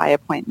was by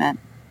appointment.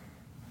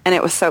 And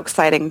it was so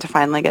exciting to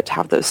finally get to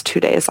have those 2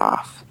 days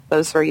off.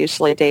 Those were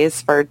usually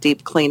days for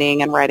deep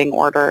cleaning and writing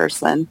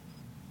orders and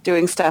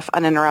doing stuff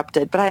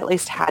uninterrupted, but I at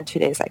least had 2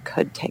 days I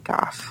could take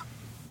off.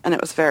 And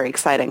it was very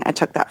exciting. I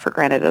took that for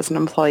granted as an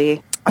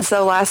employee.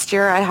 So last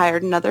year I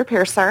hired another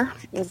piercer.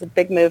 It was a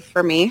big move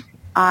for me.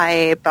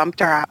 I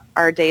bumped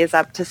our days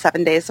up to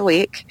 7 days a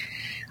week.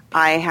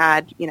 I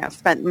had,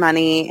 spent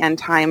money and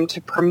time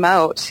to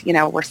promote.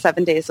 We're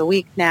 7 days a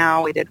week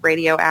now. We did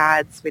radio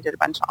ads. We did a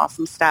bunch of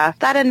awesome stuff.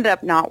 That ended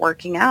up not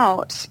working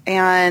out.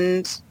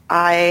 And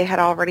I had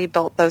already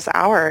built those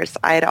hours.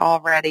 I had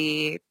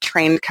already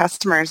trained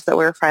customers that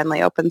we were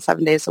finally open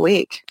 7 days a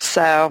week.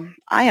 So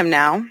I am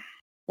now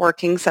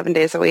working 7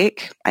 days a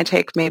week. I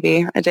take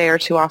maybe a day or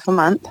two off a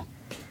month.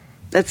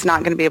 It's not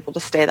going to be able to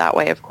stay that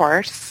way, of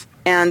course.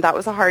 And that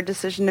was a hard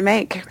decision to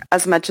make.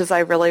 As much as I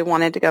really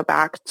wanted to go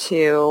back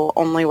to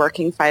only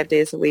working 5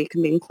 days a week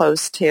and being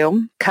close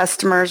to,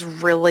 customers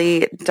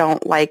really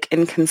don't like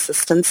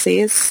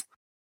inconsistencies.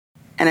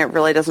 And it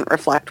really doesn't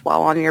reflect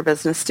well on your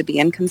business to be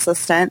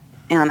inconsistent.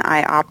 And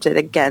I opted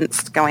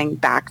against going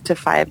back to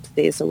 5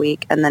 days a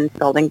week and then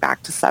building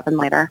back to 7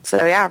 later.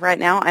 So yeah, right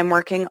now I'm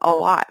working a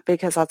lot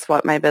because that's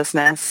what my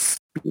business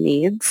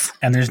needs.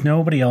 And there's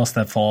nobody else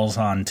that falls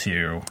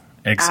onto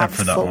except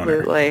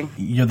Absolutely. For the owner.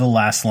 You're the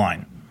last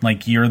line.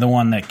 Like, you're the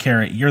one that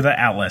you're the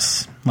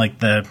atlas. Like,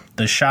 the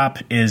shop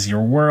is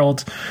your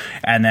world,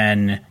 and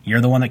then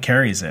you're the one that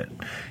carries it.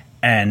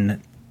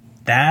 And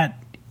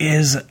that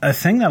is a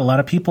thing that a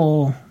lot of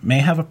people may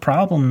have a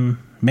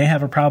problem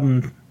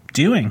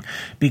doing,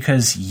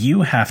 because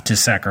you have to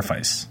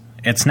sacrifice.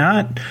 It's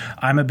not,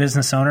 I'm a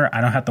business owner,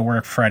 I don't have to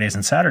work Fridays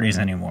and Saturdays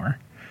anymore.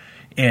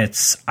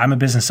 It's, I'm a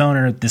business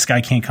owner, this guy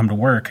can't come to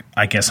work,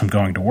 I guess I'm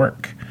going to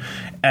work.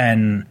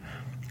 And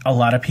a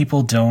lot of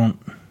people don't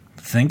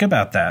think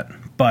about that,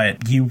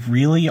 but you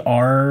really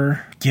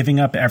are giving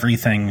up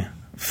everything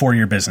for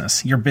your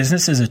business. Your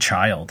business is a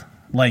child.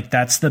 Like,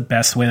 that's the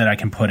best way that I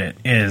can put it,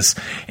 is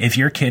if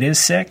your kid is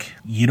sick,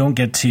 you don't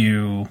get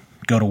to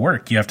go to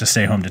work. You have to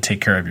stay home to take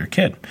care of your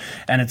kid.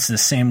 And it's the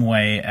same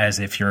way as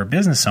if you're a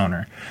business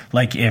owner.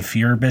 Like, if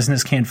your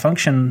business can't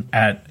function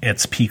at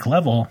its peak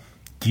level,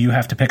 you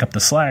have to pick up the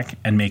slack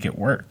and make it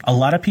work. A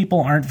lot of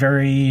people aren't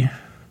very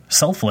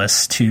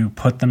selfless to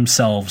put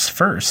themselves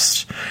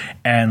first.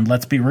 And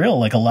let's be real,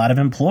 like, a lot of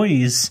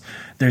employees,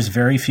 there's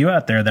very few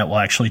out there that will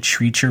actually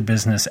treat your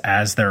business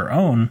as their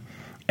own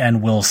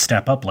and will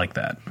step up like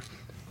that.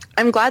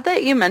 I'm glad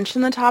that you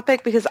mentioned the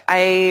topic, because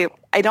I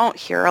don't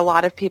hear a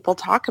lot of people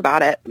talk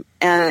about it.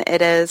 And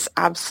it is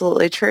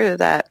absolutely true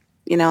that,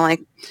 you know,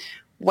 like,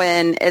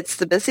 when it's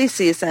the busy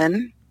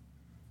season,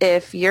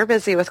 if you're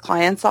busy with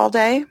clients all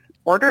day,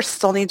 orders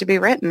still need to be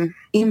written.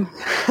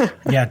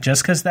 Yeah,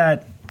 just because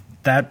that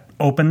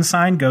open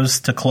sign goes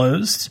to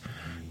closed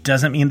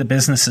doesn't mean the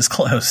business is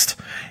closed.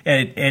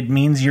 It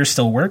means you're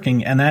still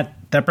working. And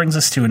that brings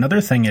us to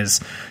another thing, is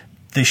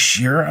the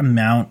sheer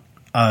amount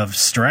of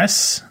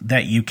stress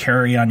that you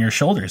carry on your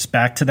shoulders.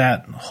 Back to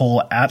that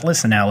whole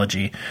Atlas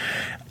analogy,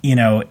 you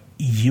know,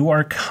 you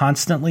are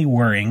constantly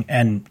worrying.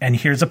 And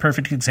here's a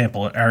perfect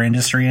example. Our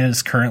industry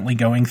is currently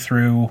going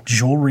through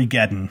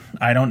Jewelrygeddon.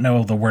 I don't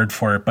know the word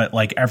for it, but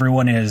like,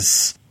 everyone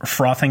is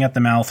frothing at the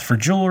mouth for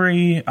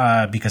jewelry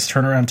because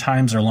turnaround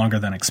times are longer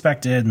than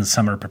expected, and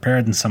some are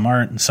prepared and some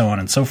aren't, and so on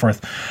and so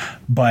forth.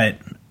 But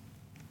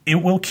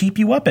it will keep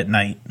you up at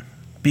night,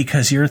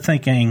 because you're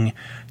thinking,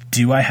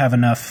 do I have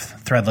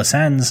enough threadless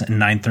ends in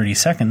 9/30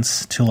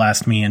 seconds to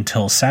last me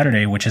until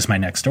Saturday, which is my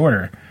next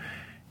order?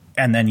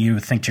 And then you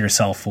think to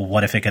yourself, well,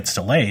 what if it gets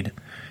delayed?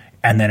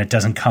 And then it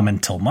doesn't come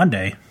until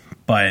Monday,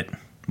 but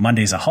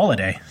Monday's a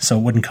holiday, so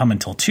it wouldn't come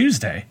until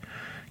Tuesday.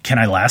 Can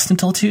I last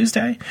until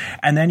Tuesday?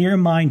 And then your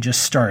mind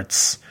just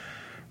starts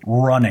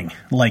running,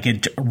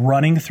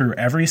 running through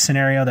every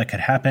scenario that could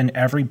happen,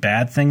 every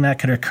bad thing that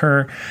could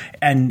occur.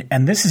 And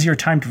this is your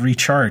time to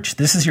recharge.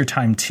 This is your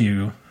time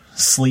to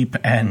sleep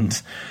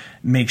and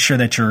make sure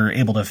that you're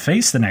able to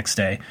face the next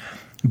day.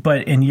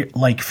 But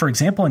for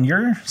example, in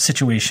your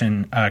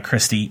situation,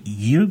 Christy,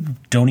 you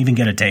don't even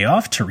get a day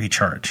off to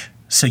recharge.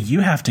 So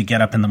you have to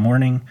get up in the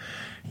morning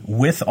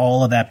with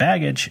all of that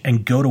baggage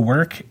and go to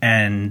work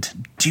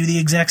and do the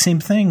exact same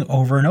thing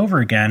over and over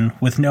again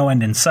with no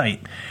end in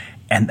sight.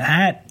 And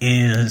that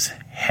is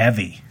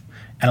heavy.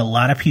 And a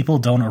lot of people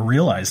don't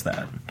realize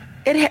that.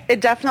 It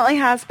definitely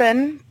has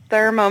been.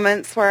 There are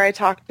moments where I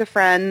talk to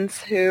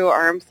friends who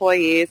are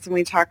employees, and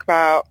we talk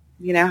about,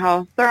 you know,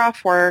 how they're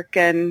off work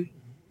and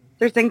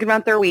they're thinking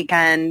about their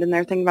weekend and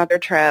they're thinking about their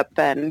trip.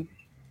 And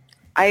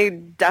I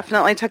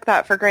definitely took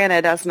that for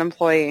granted as an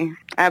employee.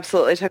 I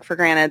absolutely took for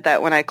granted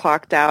that when I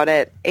clocked out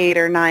at 8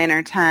 or 9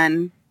 or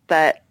 10,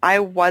 that I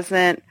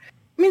wasn't,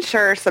 I mean,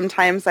 sure,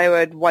 sometimes I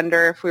would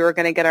wonder if we were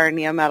going to get our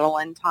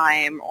Neometal in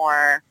time,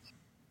 or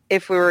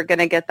if we were going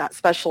to get that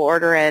special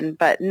order in,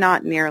 but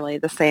not nearly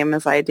the same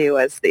as I do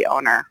as the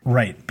owner.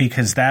 Right,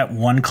 because that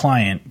one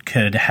client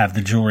could have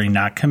the jewelry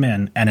not come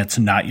in, and it's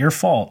not your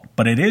fault,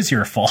 but it is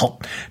your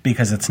fault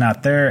because it's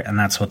not there, and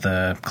that's what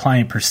the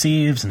client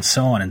perceives, and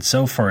so on and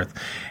so forth.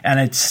 And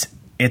it's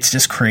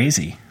just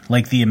crazy,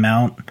 like the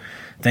amount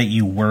that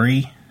you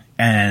worry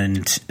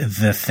and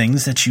the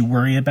things that you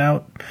worry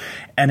about.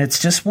 And it's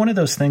just one of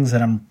those things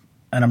that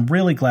I'm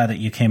really glad that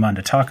you came on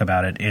to talk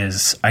about it,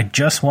 is I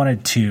just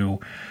wanted to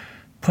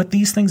put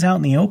these things out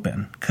in the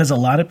open, because a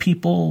lot of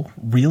people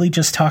really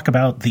just talk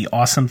about the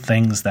awesome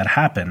things that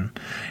happen.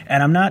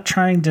 And I'm not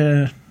trying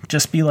to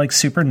just be like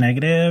super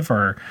negative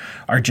or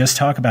just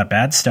talk about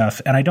bad stuff.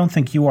 And I don't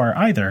think you are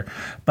either.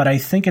 But I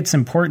think it's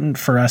important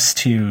for us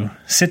to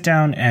sit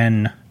down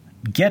and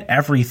get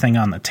everything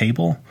on the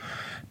table,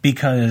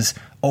 because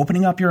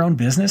opening up your own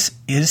business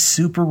is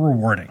super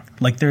rewarding.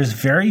 Like, there's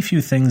very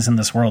few things in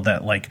this world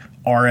that like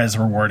are as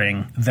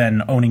rewarding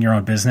than owning your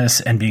own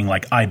business and being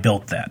like, I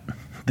built that.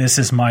 this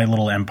is my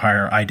little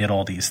empire. I did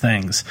all these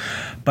things.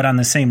 But on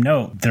the same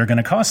note, they're going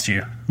to cost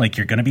you. Like,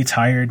 you're going to be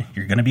tired.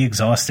 You're going to be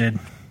exhausted.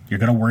 You're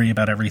going to worry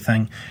about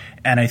everything.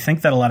 And I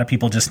think that a lot of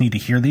people just need to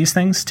hear these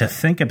things to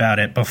think about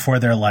it before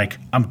they're like,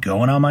 I'm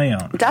going on my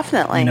own.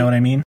 Definitely. You know what I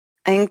mean?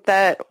 I think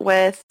that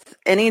with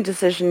any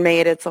decision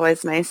made, it's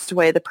always nice to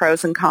weigh the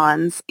pros and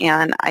cons.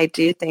 And I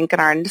do think in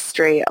our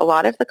industry, a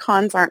lot of the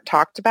cons aren't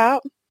talked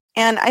about.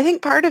 And I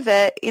think part of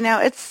it,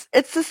 it's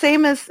the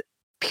same as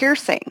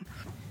piercing.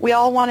 We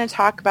all want to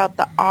talk about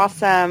the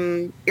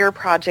awesome ear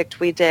project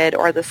we did,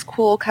 or this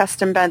cool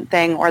custom bent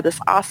thing, or this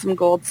awesome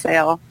gold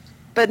sale.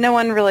 But no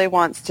one really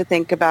wants to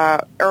think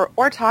about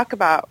or talk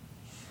about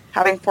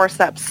having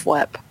forceps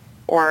slip,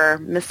 or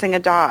missing a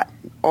dot,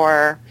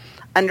 or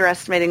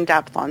underestimating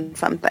depth on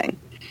something.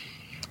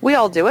 We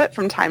all do it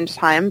from time to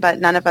time, but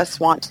none of us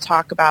want to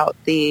talk about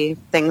the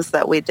things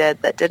that we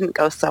did that didn't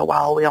go so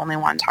well. We only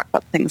want to talk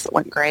about the things that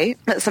went great.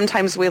 But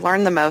sometimes we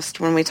learn the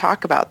most when we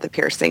talk about the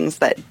piercings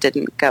that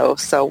didn't go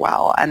so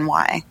well and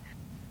why.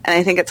 And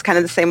I think it's kind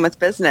of the same with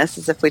business,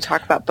 is if we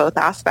talk about both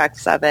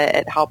aspects of it,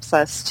 it helps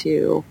us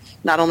to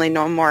not only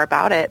know more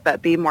about it,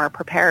 but be more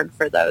prepared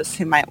for those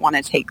who might want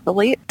to take the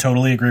leap.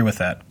 Totally agree with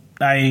that.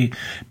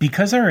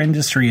 Because our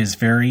industry is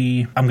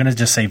very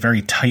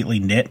tightly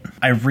knit,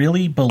 I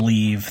really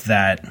believe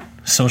that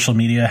social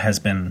media has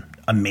been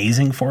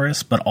amazing for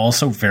us, but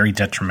also very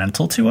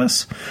detrimental to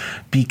us,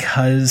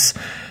 because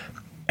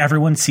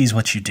everyone sees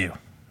what you do.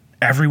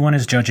 Everyone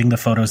is judging the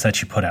photos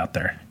that you put out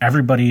there.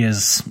 Everybody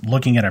is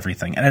looking at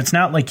everything. And it's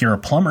not like you're a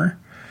plumber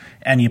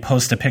and you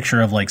post a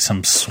picture of like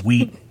some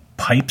sweet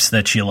pipes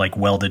that you like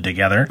welded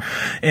together.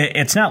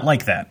 It's not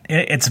like that.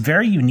 It's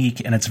very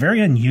unique and it's very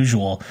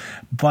unusual,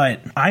 but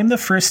I'm the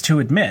first to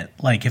admit,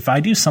 like, if I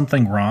do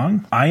something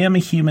wrong, I am a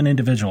human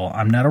individual.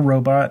 I'm not a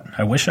robot.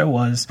 I wish I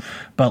was,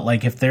 but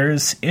like, if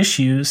there's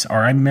issues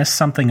or I mess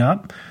something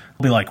up,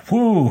 I'll be like,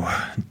 whoo,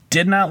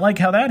 did not like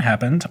how that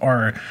happened,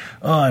 or,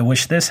 oh, I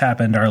wish this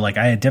happened, or like,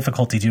 I had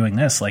difficulty doing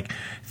this. Like,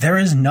 there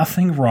is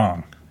nothing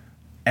wrong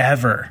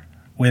ever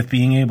with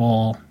being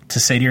able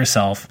to say to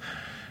yourself,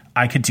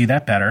 I could do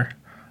that better,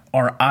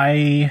 or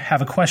I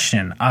have a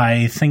question.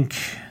 I think,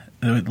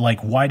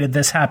 like, why did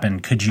this happen?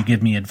 Could you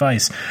give me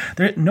advice?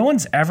 No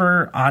one's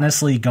ever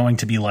honestly going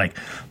to be like,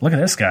 look at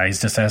this guy,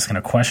 he's just asking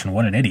a question,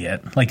 what an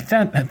idiot. Like,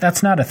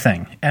 that's not a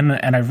thing. And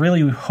I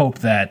really hope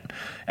that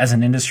as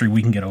an industry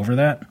we can get over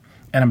that.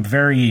 And I'm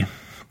very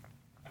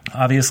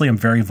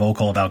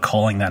vocal about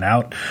calling that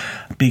out,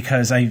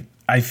 because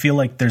I feel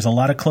like there's a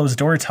lot of closed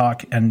door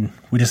talk, and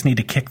we just need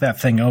to kick that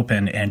thing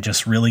open and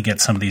just really get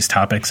some of these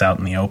topics out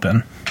in the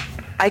open.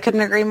 I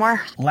couldn't agree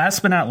more.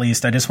 Last but not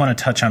least, I just want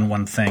to touch on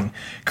one thing.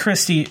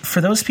 Christy, for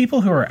those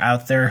people who are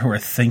out there who are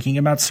thinking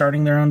about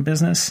starting their own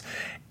business,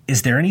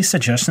 is there any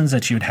suggestions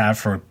that you would have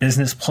for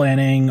business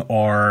planning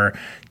or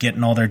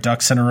getting all their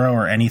ducks in a row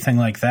or anything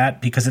like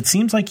that? Because it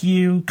seems like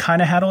you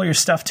kind of had all your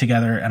stuff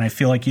together, and I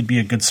feel like you'd be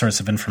a good source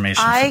of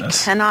information for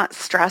this. I cannot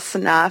stress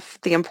enough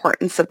the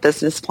importance of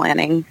business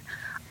planning.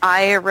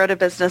 I wrote a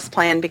business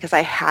plan because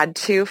I had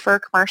to for a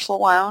commercial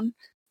loan,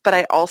 but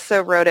I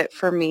also wrote it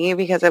for me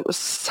because it was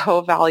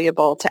so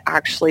valuable to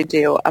actually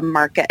do a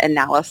market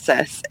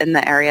analysis in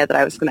the area that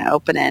I was going to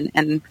open in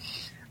and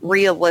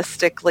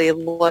realistically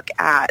look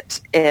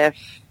at if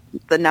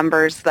the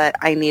numbers that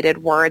I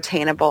needed were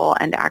attainable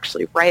and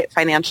actually write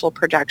financial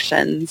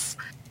projections.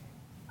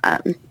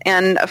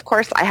 And of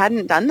course, I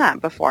hadn't done that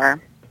before.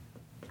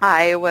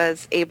 I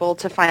was able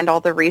to find all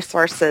the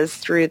resources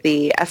through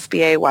the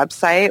SBA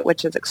website,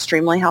 which is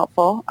extremely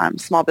helpful,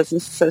 Small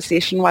Business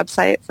Association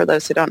website, for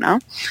those who don't know.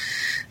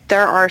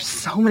 There are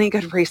so many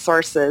good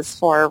resources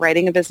for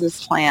writing a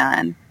business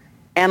plan,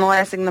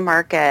 analyzing the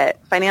market,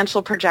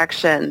 financial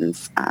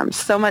projections,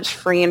 so much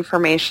free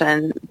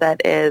information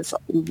that is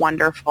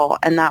wonderful.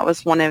 And that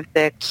was one of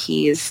the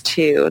keys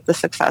to the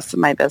success of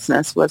my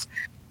business, was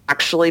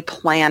actually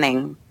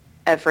planning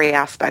every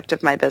aspect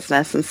of my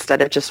business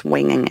instead of just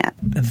winging it.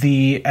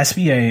 The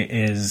SBA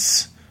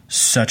is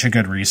such a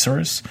good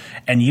resource,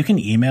 and you can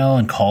email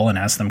and call and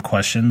ask them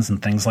questions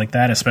and things like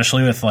that,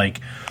 especially with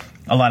like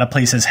a lot of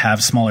places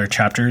have smaller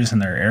chapters in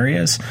their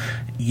areas.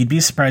 You'd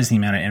be surprised the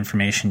amount of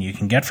information you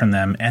can get from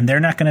them, and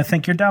they're not going to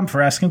think you're dumb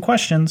for asking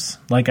questions,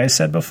 like I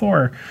said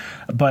before.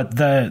 But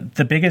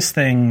the biggest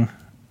thing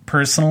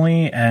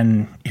personally,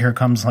 and here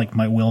comes like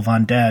my Will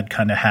Von Dad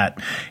kind of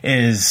hat,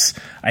 is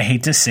I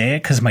hate to say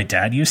it because my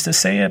dad used to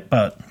say it,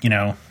 but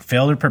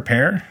fail to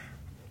prepare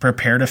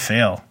to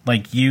fail.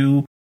 Like,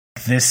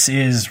 this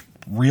is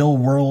real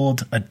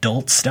world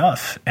adult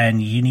stuff,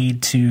 and you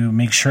need to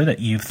make sure that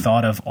you've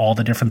thought of all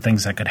the different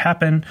things that could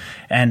happen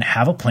and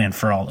have a plan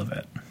for all of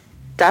it.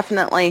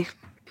 Definitely.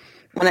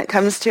 When it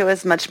comes to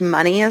as much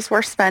money as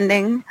we're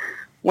spending,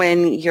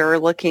 when you're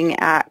looking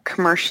at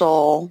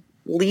commercial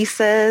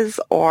leases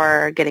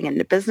or getting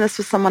into business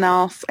with someone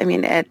else, I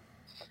mean, it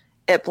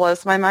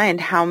blows my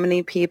mind how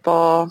many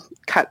people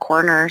cut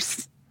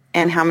corners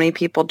and how many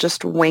people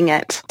just wing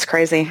it. It's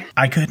crazy.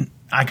 I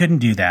couldn't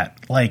do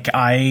that. Like,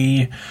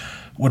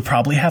 would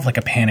probably have like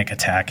a panic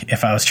attack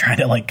if I was trying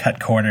to like cut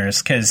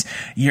corners, because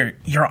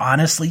you're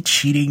honestly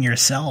cheating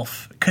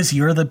yourself because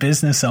you're the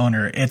business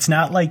owner. It's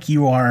not like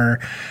you are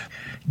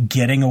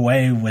getting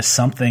away with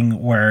something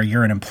where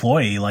you're an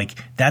employee. Like,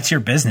 that's your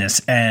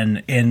business.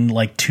 And in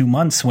like 2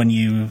 months when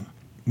you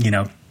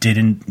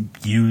didn't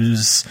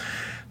use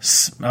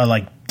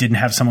didn't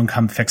have someone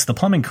come fix the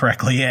plumbing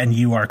correctly and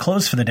you are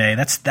closed for the day,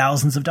 that's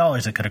thousands of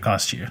dollars it could have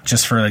cost you,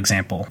 just for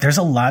example. There's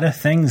a lot of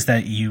things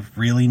that you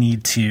really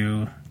need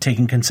to take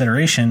in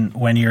consideration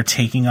when you're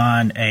taking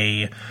on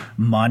a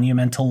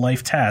monumental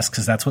life task,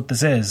 because that's what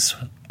this is,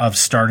 of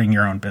starting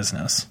your own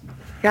business.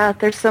 Yeah,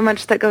 there's so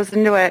much that goes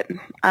into it.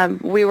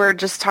 We were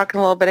just talking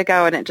a little bit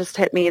ago, and it just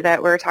hit me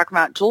that we were talking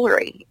about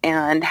jewelry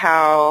and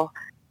how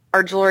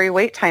our jewelry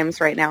wait times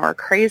right now are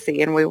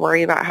crazy, and we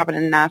worry about having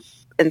enough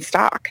in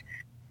stock.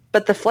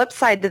 But the flip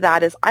side to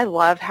that is I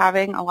love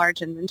having a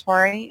large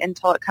inventory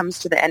until it comes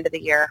to the end of the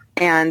year.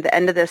 And the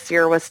end of this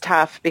year was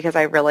tough because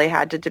I really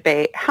had to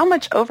debate how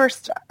much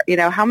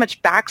how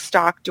much back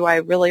stock do I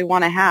really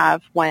want to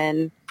have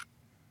when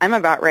I'm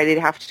about ready to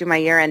have to do my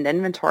year-end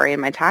inventory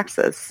and my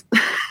taxes.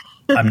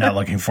 I'm not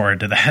looking forward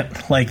to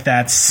that. Like,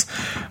 that's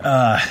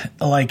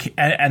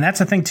and that's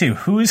the thing too.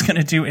 Who is going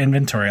to do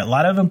inventory? A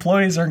lot of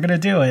employees aren't going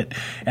to do it,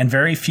 and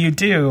very few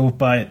do.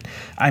 But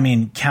I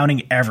mean,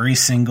 counting every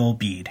single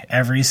bead,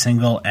 every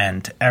single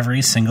end,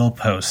 every single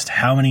post,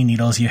 how many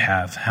needles you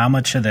have, how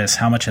much of this,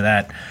 how much of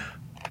that,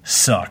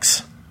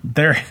 sucks.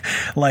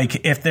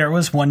 If there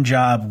was one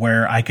job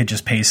where I could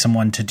just pay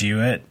someone to do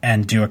it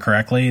and do it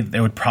correctly, it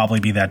would probably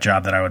be that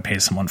job that I would pay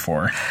someone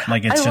for.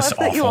 Like, it's just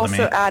awful to me. I love that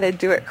you also added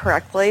do it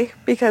correctly,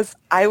 because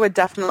I would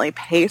definitely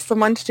pay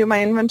someone to do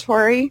my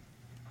inventory.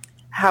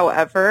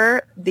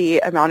 However, the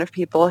amount of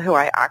people who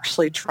I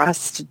actually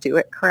trust to do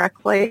it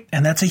correctly.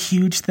 And that's a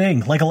huge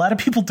thing. Like, a lot of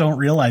people don't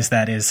realize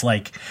that is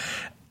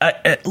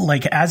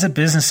as a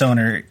business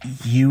owner,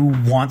 you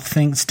want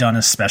things done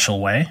a special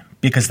way,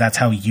 because that's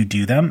how you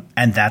do them,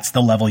 and that's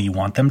the level you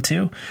want them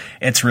to.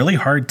 It's really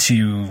hard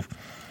to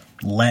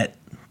let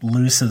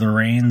loose of the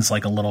reins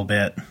like a little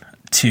bit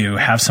to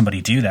have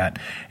somebody do that.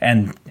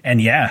 And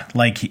yeah,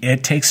 like,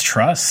 it takes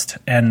trust.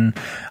 And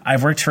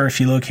I've worked for a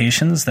few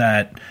locations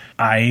that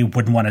I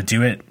wouldn't want to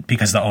do it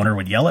because the owner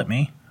would yell at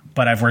me.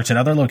 But I've worked at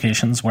other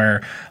locations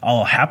where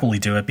I'll happily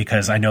do it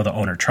because I know the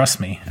owner trusts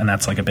me, and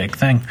that's like a big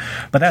thing.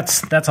 But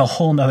that's a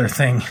whole nother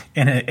thing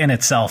in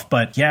itself.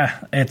 But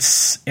yeah,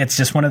 it's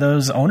just one of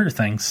those owner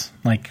things,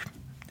 like,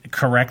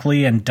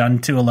 correctly and done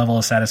to a level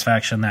of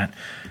satisfaction that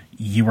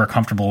you are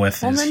comfortable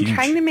with. Well, is then huge.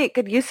 Trying to make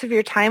good use of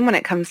your time when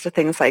it comes to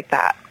things like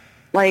that.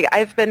 Like,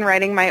 I've been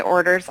writing my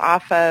orders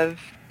off of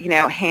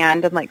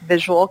hand and like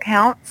visual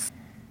counts.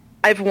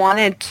 I've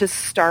wanted to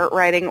start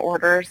writing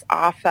orders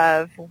off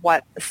of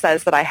what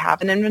says that I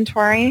have an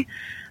inventory.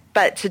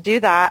 But to do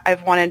that,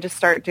 I've wanted to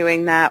start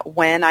doing that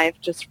when I've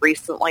just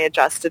recently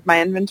adjusted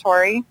my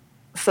inventory.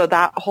 So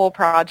that whole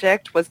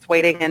project was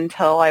waiting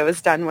until I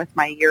was done with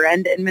my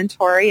year-end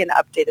inventory and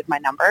updated my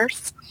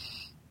numbers.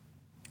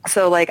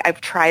 So like I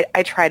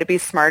try to be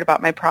smart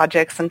about my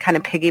projects and kind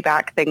of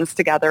piggyback things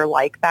together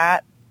like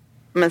that.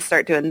 I'm going to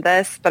start doing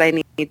this, but I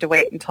need to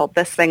wait until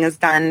this thing is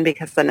done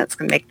because then it's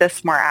going to make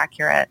this more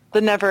accurate.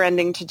 The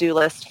never-ending to-do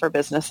list for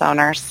business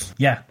owners.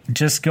 Yeah,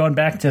 just going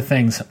back to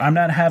things. I'm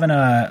not having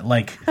a,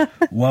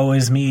 woe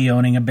is me,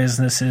 owning a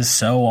business is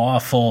so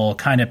awful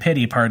kind of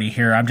pity party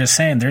here. I'm just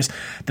saying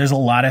there's a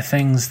lot of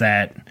things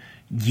that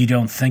you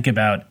don't think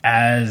about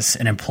as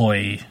an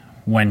employee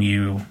when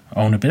you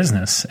own a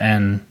business.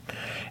 And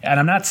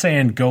I'm not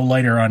saying go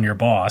lighter on your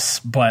boss,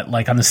 but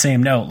on the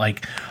same note,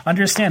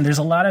 understand there's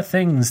a lot of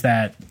things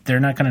that they're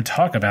not going to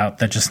talk about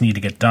that just need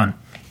to get done.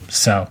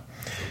 So,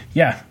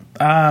 yeah.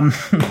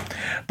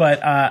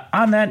 But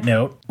on that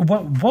note,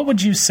 what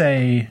would you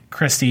say,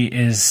 Christy,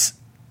 is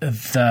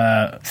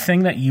the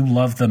thing that you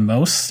love the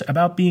most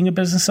about being a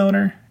business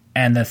owner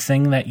and the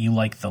thing that you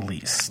like the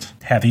least?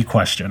 Heavy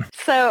question.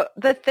 So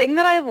the thing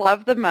that I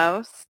love the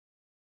most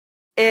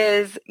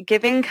is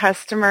giving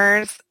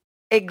customers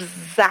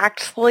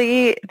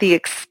exactly the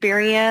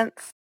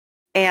experience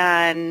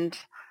and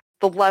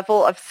the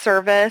level of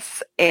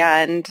service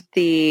and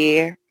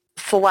the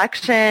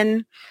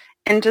selection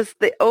and just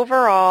the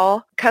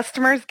overall,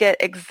 customers get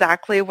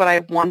exactly what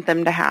I want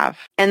them to have.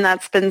 And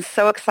that's been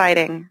so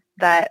exciting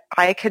that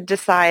I could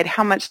decide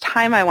how much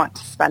time I want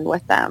to spend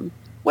with them,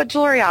 what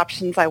jewelry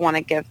options I want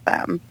to give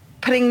them,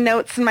 putting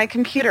notes in my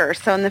computer.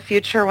 So in the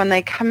future, when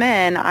they come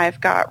in,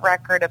 I've got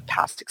record of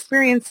past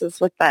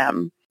experiences with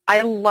them.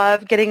 I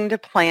love getting to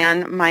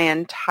plan my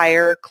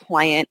entire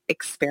client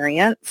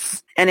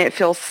experience, and it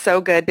feels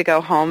so good to go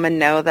home and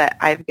know that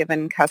I've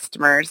given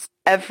customers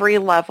every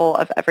level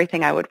of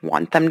everything I would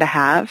want them to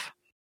have.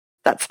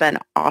 That's been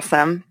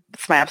awesome.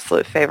 It's my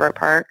absolute favorite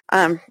part.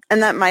 And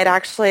that might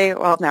actually,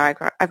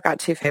 I've got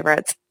two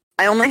favorites.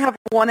 I only have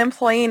one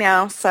employee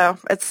now, so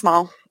it's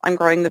small. I'm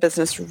growing the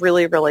business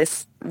really, really,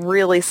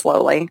 really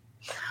slowly,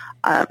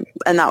 and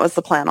that was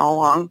the plan all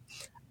along.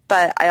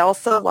 But I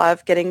also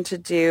love getting to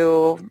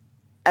do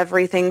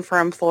everything for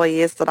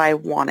employees that I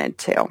wanted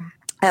to.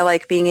 I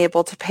like being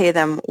able to pay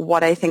them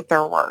what I think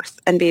they're worth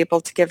and be able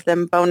to give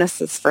them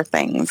bonuses for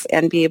things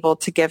and be able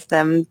to give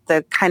them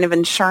the kind of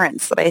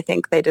insurance that I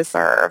think they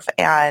deserve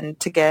and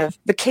to give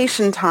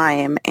vacation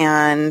time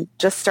and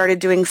just started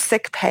doing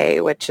sick pay,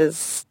 which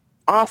is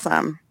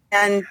awesome.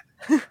 And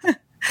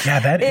yeah,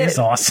 that is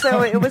awesome.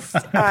 So it was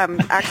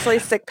actually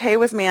sick pay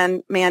was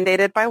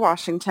mandated by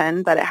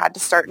Washington that it had to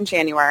start in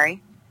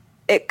January.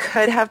 It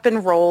could have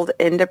been rolled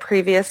into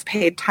previous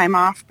paid time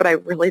off, but I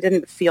really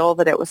didn't feel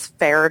that it was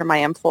fair to my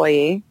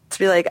employee to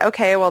be like,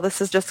 okay, well, this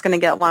is just going to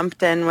get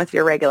lumped in with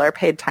your regular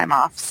paid time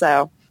off.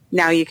 So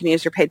now you can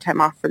use your paid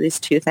time off for these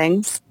two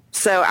things.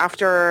 So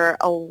after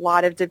a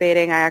lot of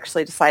debating, I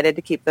actually decided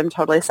to keep them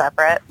totally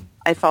separate.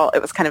 I felt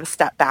it was kind of a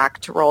step back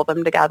to roll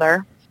them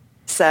together.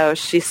 So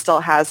she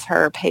still has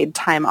her paid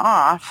time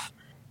off,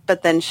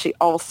 but then she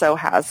also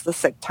has the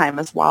sick time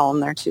as well,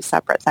 and they're two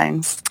separate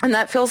things. And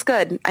that feels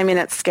good. I mean,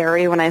 it's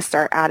scary when I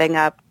start adding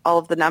up all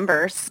of the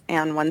numbers.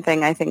 And one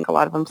thing I think a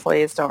lot of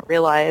employees don't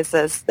realize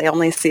is they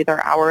only see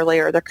their hourly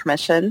or their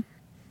commission.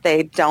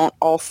 They don't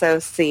also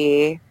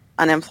see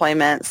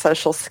unemployment,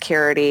 Social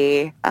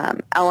Security,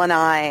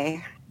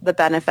 L&I, the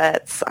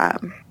benefits.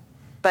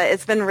 But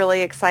it's been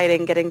really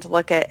exciting getting to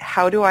look at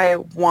how do I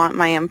want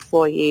my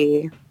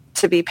employee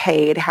to be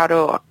paid?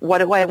 What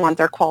do I want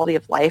their quality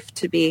of life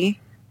to be?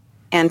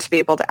 And to be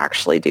able to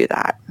actually do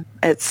that,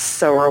 it's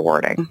so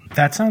rewarding.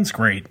 That sounds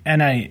great.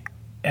 And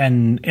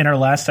in our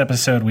last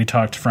episode, we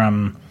talked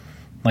from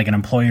like an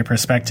employer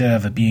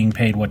perspective of being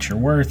paid what you're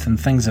worth and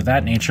things of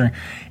that nature.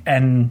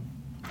 And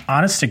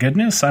honest to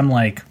goodness, I'm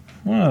like,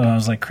 whoa, I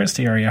was like,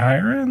 Christy, are you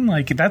hiring?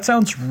 Like, that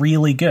sounds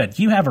really good.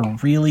 You have a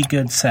really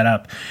good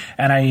setup.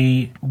 And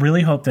I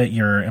really hope that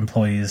your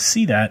employees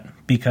see that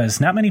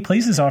because not many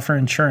places offer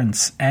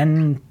insurance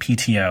and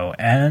PTO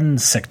and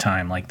sick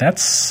time. Like,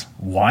 that's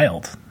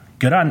wild.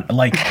 Good on,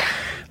 like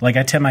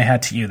I tip my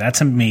hat to you. That's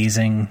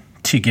amazing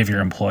to give your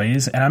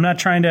employees. And I'm not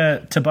trying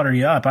to butter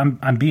you up.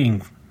 I'm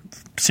being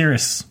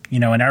serious. You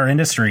know, in our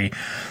industry,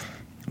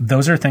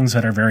 those are things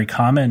that are very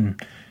common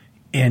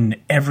in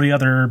every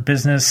other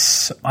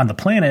business on the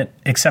planet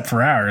except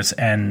for ours.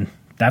 And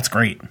that's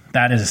great.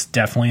 That is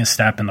definitely a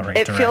step in the right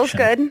direction. It feels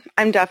good.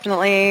 I'm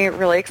definitely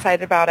really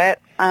excited about it.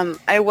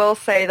 I will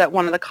say that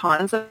one of the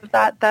cons of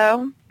that,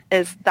 though,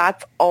 is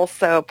that's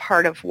also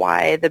part of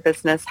why the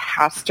business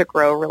has to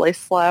grow really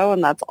slow.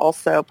 And that's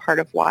also part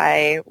of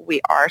why we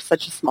are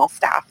such a small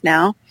staff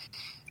now,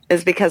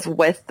 is because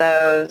with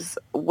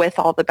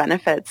all the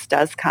benefits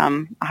does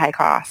come a high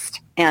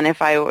cost. And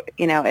if I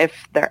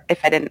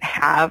didn't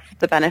have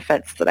the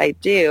benefits that I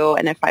do,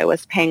 and if I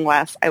was paying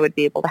less, I would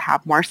be able to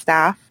have more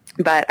staff.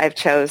 But I've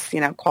chose,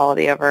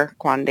 quality over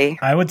quantity.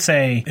 I would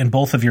say in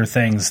both of your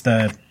things,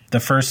 the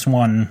first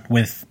one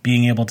with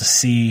being able to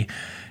see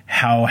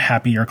how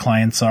happy your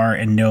clients are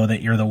and know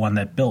that you're the one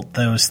that built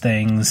those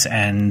things,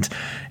 and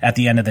at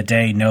the end of the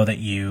day know that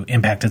you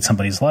impacted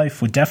somebody's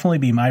life would definitely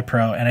be my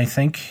pro. And I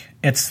think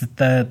it's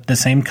the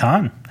same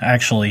con,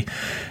 actually.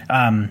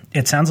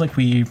 It sounds like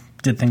we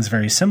did things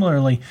very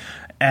similarly,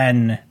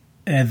 and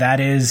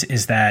that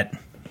is that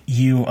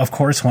you, of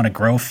course, want to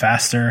grow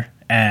faster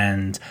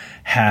and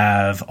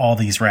have all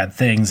these rad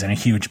things and a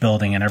huge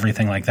building and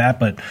everything like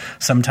that, but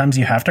sometimes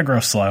you have to grow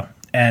slow,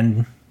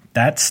 and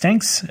that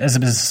stinks as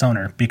a business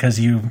owner because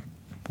you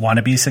want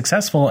to be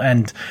successful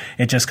and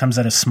it just comes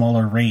at a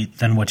smaller rate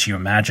than what you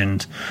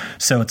imagined.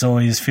 So it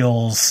always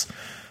feels,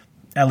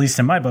 at least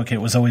in my book, it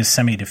was always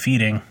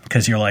semi-defeating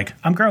because you're like,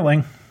 I'm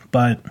growing,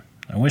 but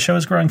I wish I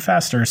was growing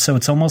faster. So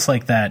it's almost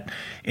like that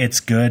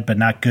it's good, but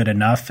not good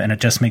enough. And it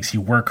just makes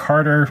you work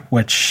harder,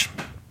 which,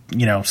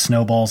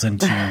 snowballs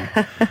into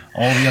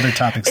all the other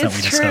topics that we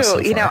discussed. It's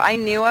true. So far. I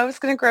knew I was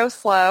going to grow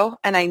slow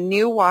and I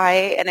knew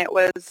why. And it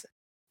was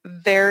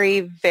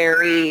very,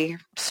 very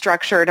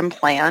structured and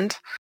planned.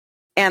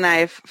 And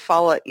I've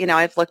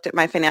looked at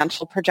my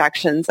financial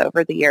projections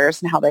over the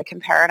years and how they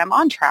compare, and I'm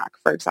on track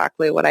for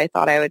exactly what I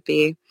thought I would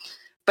be.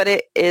 But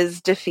it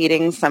is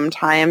defeating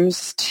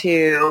sometimes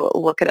to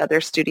look at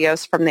other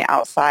studios from the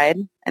outside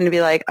and to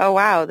be like, oh,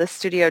 wow, this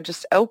studio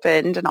just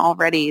opened and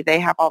already they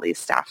have all these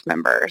staff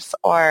members,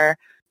 or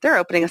they're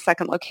opening a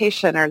second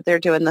location, or they're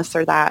doing this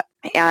or that.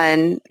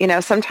 And,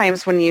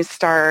 sometimes when you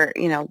start,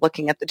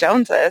 looking at the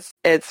Joneses,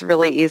 it's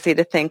really easy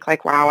to think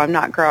like, wow, I'm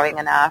not growing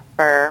enough,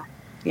 or,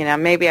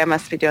 maybe I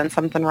must be doing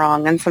something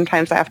wrong. And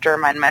sometimes I have to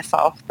remind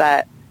myself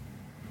that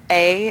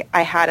A,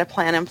 I had a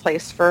plan in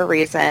place for a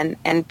reason,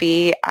 and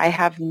B, I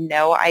have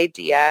no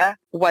idea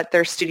what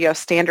their studio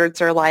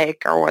standards are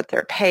like or what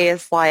their pay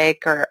is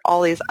like or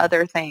all these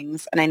other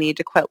things. And I need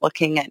to quit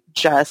looking at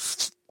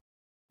just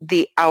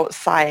the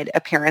outside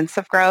appearance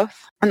of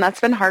growth. And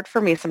that's been hard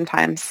for me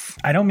sometimes.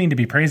 I don't mean to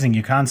be praising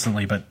you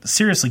constantly, but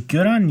seriously,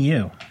 good on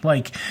you.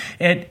 Like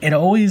it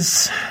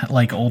always,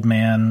 like old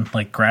man,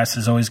 like grass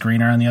is always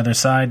greener on the other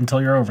side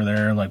until you're over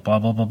there, like blah,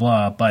 blah, blah,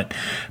 blah. But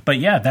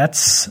yeah,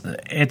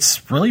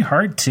 it's really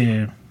hard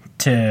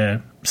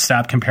to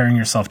stop comparing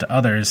yourself to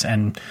others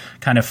and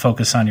kind of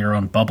focus on your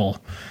own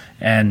bubble.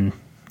 And,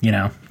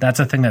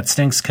 that's a thing that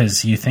stinks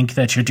because you think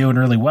that you're doing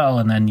really well,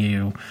 and then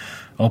you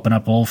open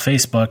up old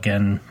Facebook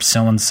and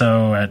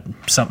so at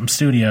something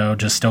studio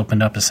just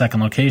opened up a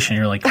second location.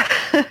 You're like,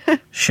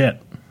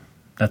 shit,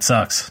 that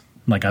sucks.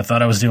 Like, I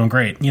thought I was doing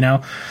great.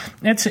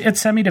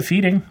 It's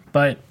semi-defeating,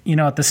 but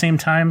at the same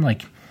time,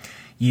 like,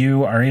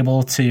 you are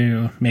able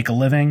to make a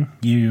living.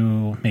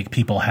 You make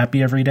people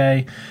happy every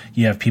day.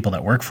 You have people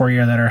that work for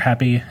you that are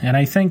happy. And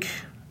I think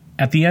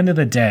at the end of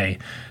the day,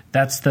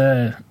 that's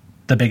the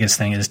biggest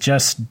thing, is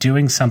just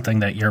doing something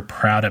that you're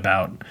proud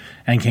about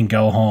and can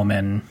go home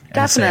and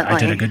say, I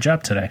did a good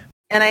job today.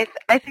 And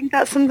I think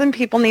that's something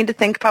people need to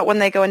think about when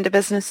they go into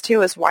business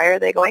too, is why are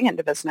they going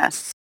into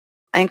business?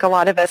 I think a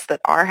lot of us that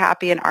are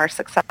happy and are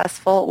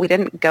successful, we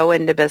didn't go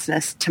into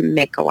business to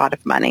make a lot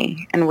of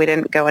money, and we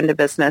didn't go into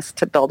business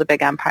to build a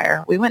big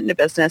empire. We went into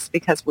business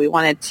because we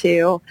wanted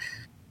to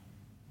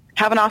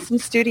have an awesome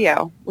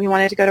studio. We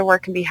wanted to go to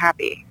work and be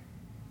happy.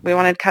 We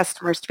wanted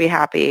customers to be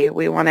happy.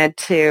 We wanted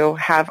to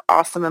have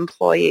awesome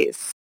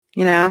employees,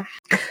 I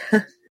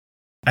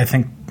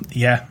think,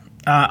 yeah,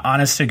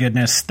 honest to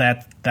goodness,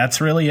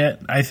 that's really it.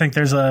 I think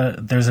there's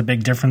a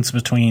big difference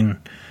between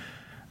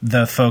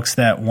the folks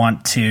that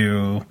want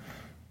to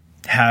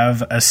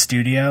have a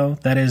studio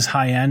that is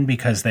high end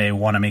because they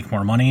want to make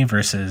more money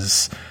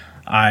versus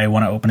I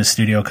want to open a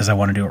studio because I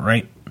want to do it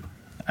right.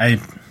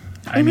 I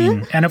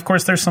mean, and of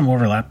course there's some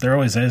overlap. There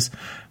always is,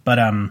 but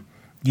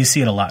you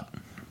see it a lot.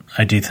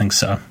 I do think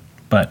so.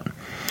 But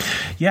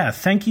yeah,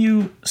 thank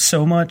you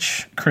so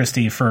much,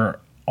 Christy, for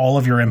all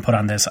of your input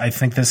on this. I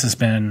think this has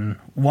been,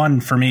 one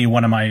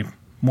of my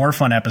more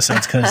fun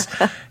episodes because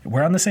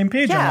we're on the same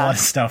page on a lot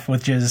of stuff,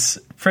 which is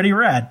pretty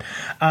rad.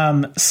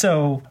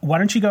 So why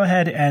don't you go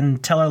ahead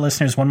and tell our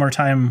listeners one more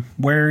time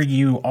where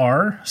you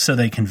are so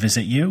they can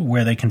visit you,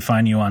 where they can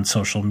find you on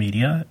social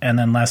media, and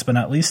then last but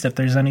not least, if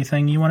there's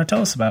anything you want to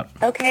tell us about.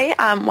 Okay.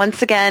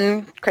 Once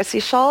again, Christy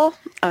Shull,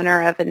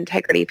 owner of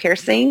Integrity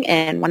Piercing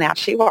in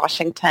Wenatchee,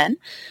 Washington.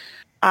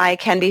 I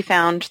can be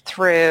found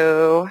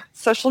through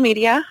social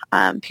media,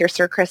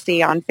 Piercer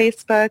Christy on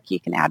Facebook. You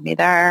can add me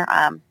there.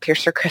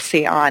 Piercer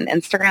Christy on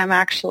Instagram,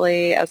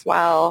 actually, as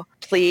well.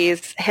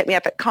 Please hit me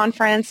up at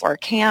conference or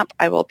camp.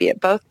 I will be at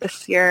both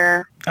this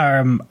year.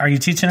 Are you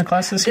teaching a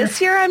class this year?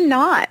 This year I'm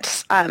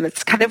not.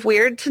 It's kind of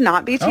weird to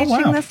not be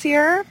teaching this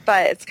year,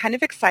 but it's kind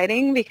of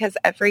exciting because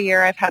every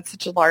year I've had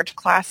such a large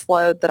class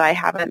load that I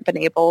haven't been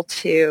able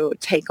to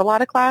take a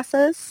lot of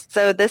classes.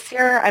 So this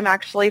year I'm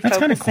actually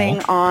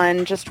focusing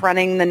on just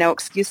running the No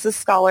Excuses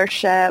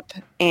Scholarship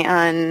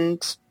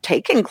and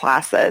taking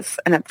classes,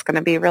 and it's going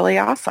to be really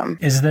awesome.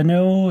 Is the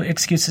No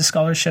Excuses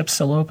Scholarship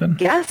still open?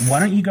 Yes. Why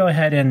don't you go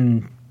ahead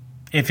and,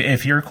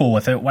 if you're cool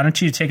with it, why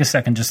don't you take a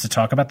second just to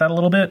talk about that a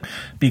little bit?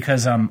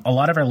 Because a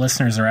lot of our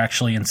listeners are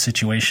actually in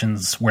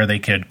situations where they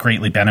could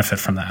greatly benefit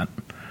from that.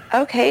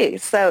 Okay,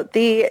 so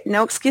the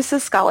No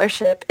Excuses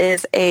Scholarship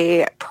is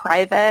a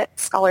private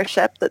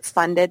scholarship that's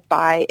funded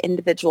by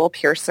individual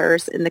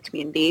piercers in the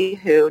community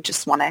who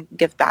just want to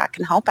give back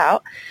and help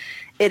out.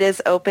 It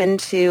is open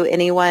to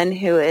anyone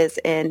who is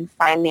in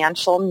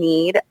financial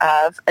need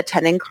of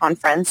attending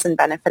conference and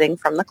benefiting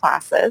from the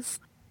classes.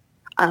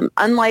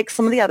 Unlike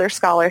some of the other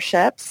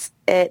scholarships,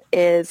 it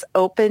is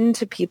open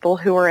to people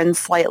who are in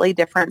slightly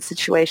different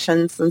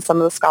situations than some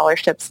of the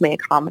scholarships may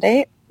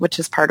accommodate, which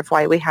is part of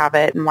why we have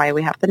it and why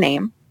we have the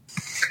name.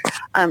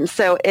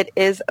 So it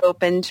is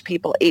open to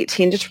people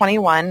 18 to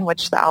 21,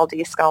 which the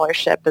LD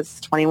scholarship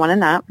is 21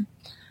 and up.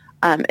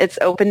 It's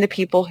open to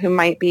people who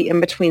might be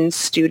in between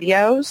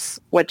studios,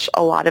 which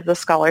a lot of the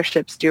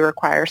scholarships do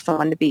require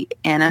someone to be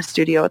in a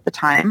studio at the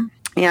time.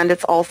 And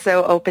it's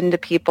also open to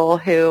people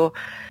who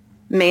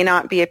may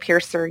not be a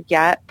piercer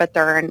yet, but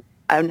they're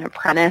an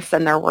apprentice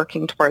and they're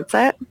working towards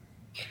it.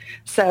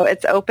 So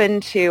it's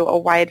open to a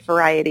wide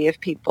variety of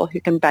people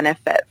who can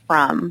benefit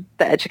from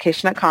the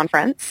education at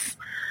conference.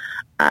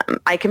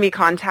 I can be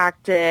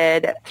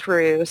contacted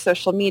through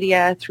social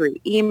media, through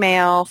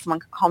email. Someone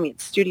can call me at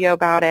studio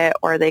about it,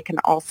 or they can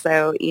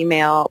also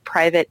email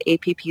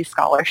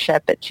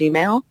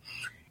privateappscholarship@gmail.com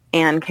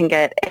and can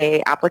get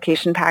a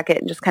application packet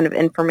and just kind of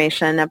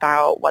information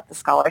about what the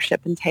scholarship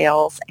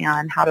entails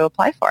and how to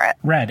apply for it.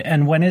 Rad.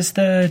 And when is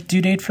the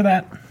due date for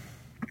that?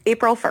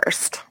 April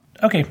 1st.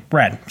 Okay,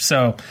 rad.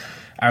 So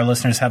our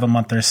listeners have a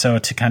month or so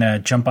to kind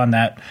of jump on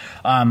that.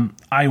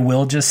 I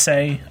will just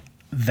say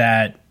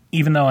that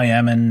even though I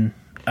am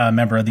a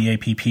member of the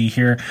APP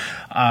here,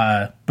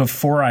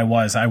 before I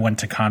went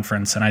to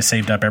conference and I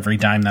saved up every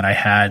dime that I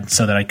had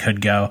so that I could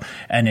go.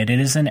 And it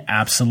is an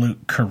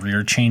absolute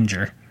career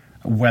changer,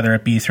 whether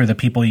it be through the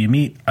people you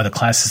meet or the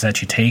classes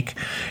that you take.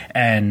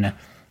 And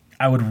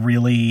I would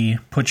really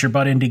put your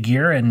butt into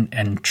gear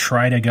and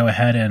try to go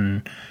ahead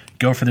and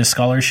go for this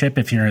scholarship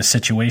if you're in a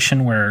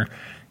situation where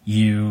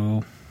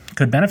you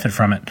could benefit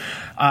from it.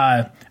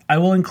 I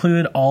will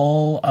include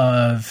all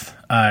of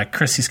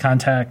Christy's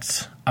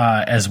contacts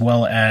as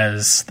well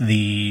as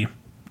the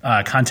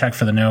contact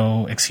for the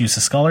No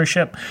Excuses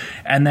Scholarship.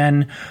 And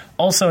then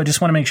also, I just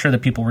want to make sure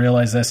that people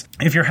realize this.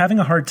 If you're having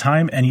a hard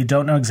time and you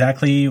don't know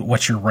exactly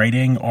what you're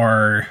writing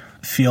or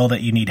feel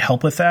that you need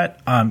help with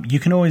that, you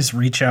can always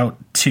reach out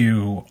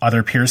to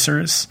other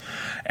piercers,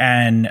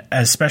 and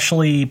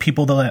especially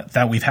people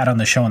that we've had on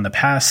the show in the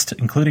past,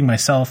 including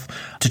myself,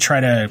 to try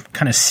to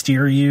kind of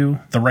steer you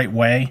the right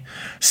way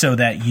so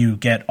that you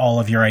get all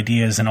of your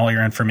ideas and all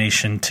your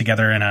information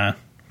together in a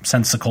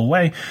sensical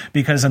way,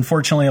 because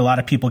unfortunately a lot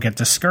of people get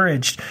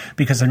discouraged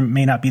because there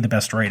may not be the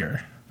best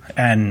writer,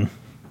 and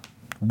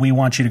we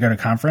want you to go to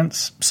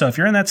conference. So if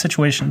you're in that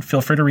situation,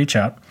 feel free to reach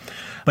out.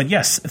 But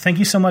yes, thank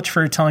you so much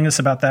for telling us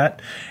about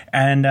that.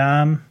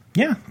 And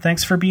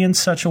thanks for being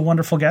such a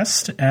wonderful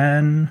guest.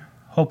 And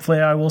hopefully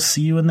I will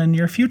see you in the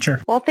near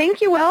future. Well, thank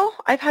you, Will.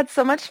 I've had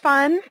so much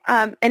fun.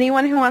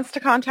 Anyone who wants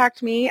to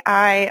contact me,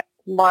 I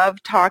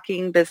love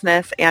talking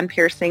business and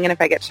piercing. And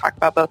if I get to talk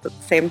about both at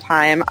the same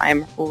time,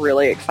 I'm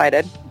really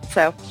excited.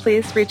 So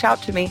please reach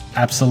out to me.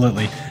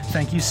 Absolutely.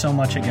 Thank you so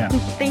much again.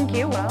 Thank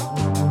you,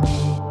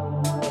 Will.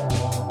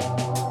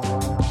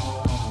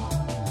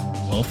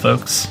 Well,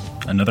 folks,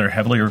 another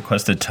heavily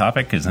requested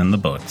topic is in the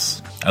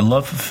books. I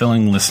love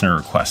fulfilling listener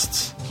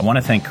requests. I want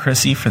to thank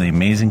Chrissy for the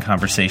amazing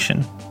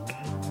conversation.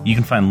 You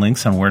can find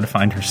links on where to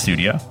find her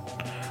studio,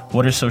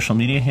 what her social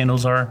media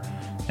handles are,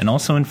 and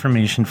also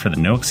information for the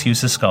No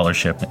Excuses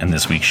Scholarship in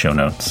this week's show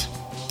notes.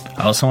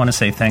 I also want to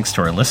say thanks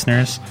to our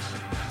listeners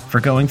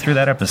for going through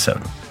that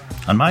episode.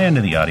 On my end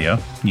of the audio,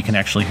 you can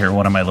actually hear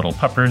one of my little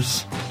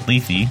puppers,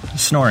 Lethe,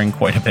 snoring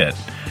quite a bit.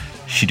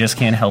 She just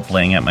can't help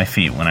laying at my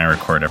feet when I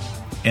record it.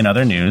 In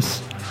other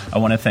news, I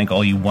want to thank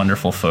all you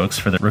wonderful folks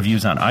for the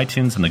reviews on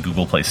iTunes and the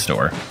Google Play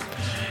Store,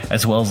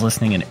 as well as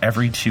listening in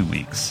every 2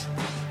 weeks.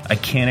 I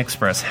can't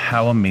express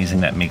how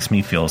amazing that makes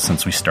me feel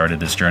since we started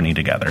this journey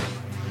together.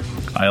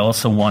 I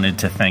also wanted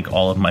to thank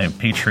all of my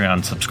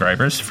Patreon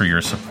subscribers for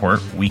your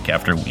support week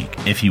after week.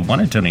 If you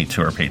want to donate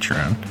to our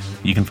Patreon,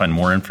 you can find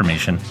more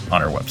information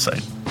on our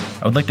website.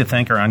 I would like to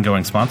thank our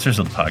ongoing sponsors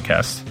of the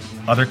podcast.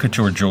 Other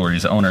Couture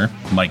Jewelry's owner,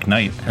 Mike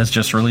Knight, has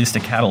just released a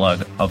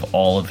catalog of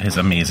all of his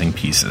amazing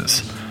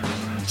pieces.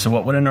 So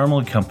what would a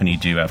normal company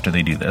do after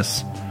they do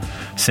this?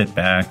 Sit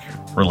back,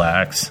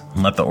 relax,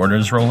 and let the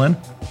orders roll in?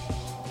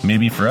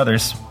 Maybe for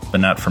others,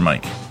 but not for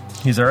Mike.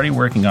 He's already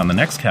working on the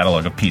next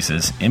catalog of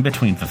pieces in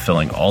between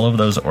fulfilling all of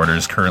those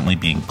orders currently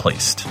being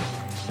placed.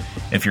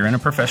 If you're in a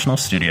professional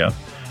studio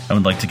and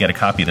would like to get a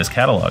copy of this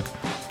catalog,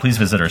 please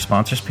visit our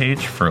sponsors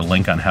page for a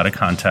link on how to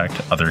contact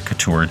Other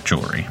Couture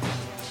Jewelry.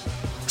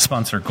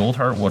 Sponsor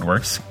Goldheart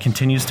Woodworks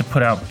continues to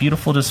put out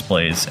beautiful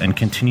displays and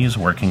continues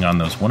working on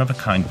those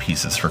one-of-a-kind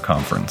pieces for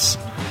conference.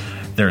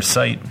 Their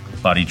site,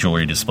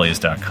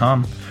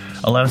 bodyjewelrydisplays.com,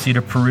 allows you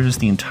to peruse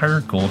the entire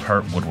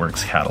Goldheart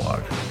Woodworks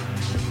catalog.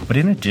 But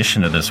in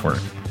addition to this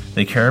work,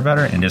 they care about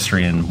our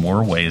industry in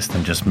more ways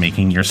than just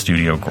making your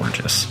studio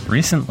gorgeous.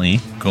 Recently,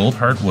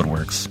 Goldheart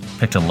Woodworks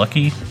picked a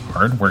lucky,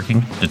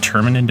 hard-working,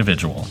 determined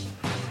individual.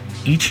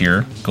 Each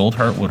year,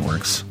 Goldheart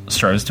Woodworks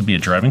strives to be a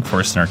driving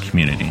force in our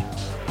community.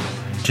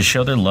 To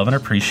show their love and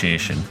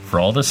appreciation for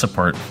all the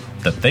support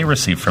that they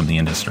receive from the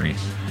industry,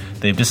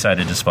 they've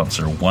decided to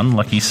sponsor one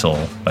lucky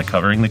soul by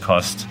covering the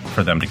cost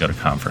for them to go to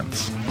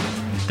conference.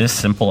 This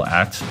simple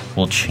act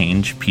will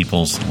change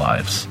people's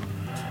lives.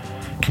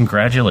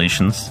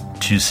 Congratulations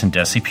to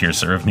Sandesi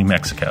Piercer of New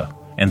Mexico,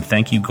 and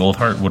thank you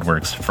Goldheart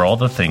Woodworks for all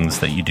the things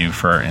that you do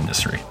for our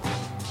industry.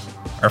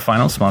 Our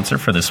final sponsor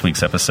for this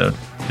week's episode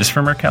is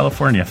from our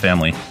California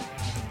family.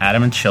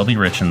 Adam and Shelby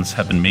Richens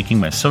have been making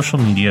my social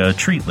media a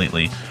treat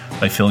lately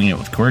by filling it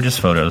with gorgeous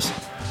photos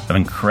of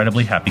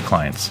incredibly happy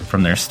clients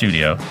from their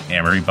studio,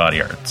 Amory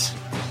Body Arts.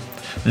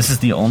 This is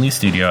the only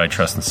studio I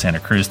trust in Santa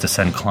Cruz to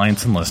send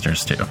clients and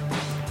listeners to.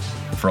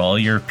 For all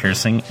your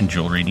piercing and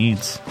jewelry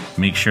needs,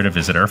 make sure to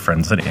visit our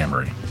friends at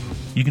Amory.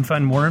 You can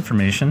find more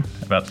information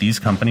about these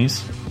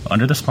companies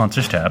under the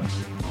Sponsors tab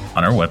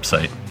on our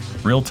website,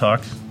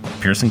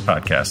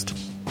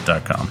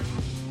 realtalkpiercingpodcast.com.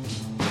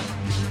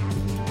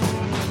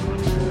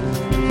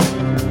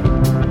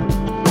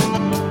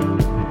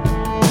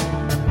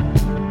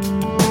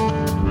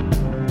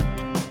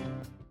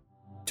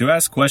 To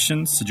ask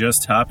questions,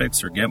 suggest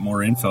topics, or get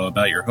more info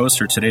about your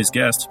host or today's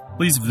guest,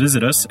 please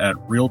visit us at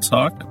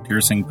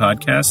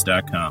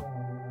realtalkpiercingpodcast.com.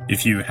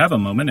 If you have a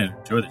moment and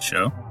enjoy the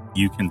show,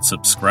 you can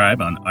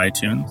subscribe on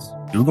iTunes,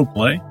 Google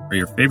Play, or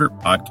your favorite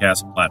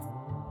podcast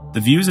platform. The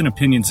views and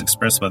opinions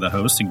expressed by the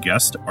host and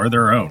guest are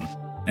their own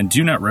and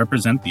do not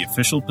represent the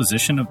official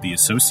position of the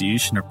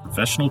Association of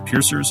Professional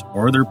Piercers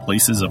or their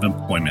places of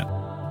employment.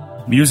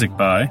 Music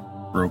by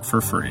Broke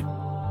for Free.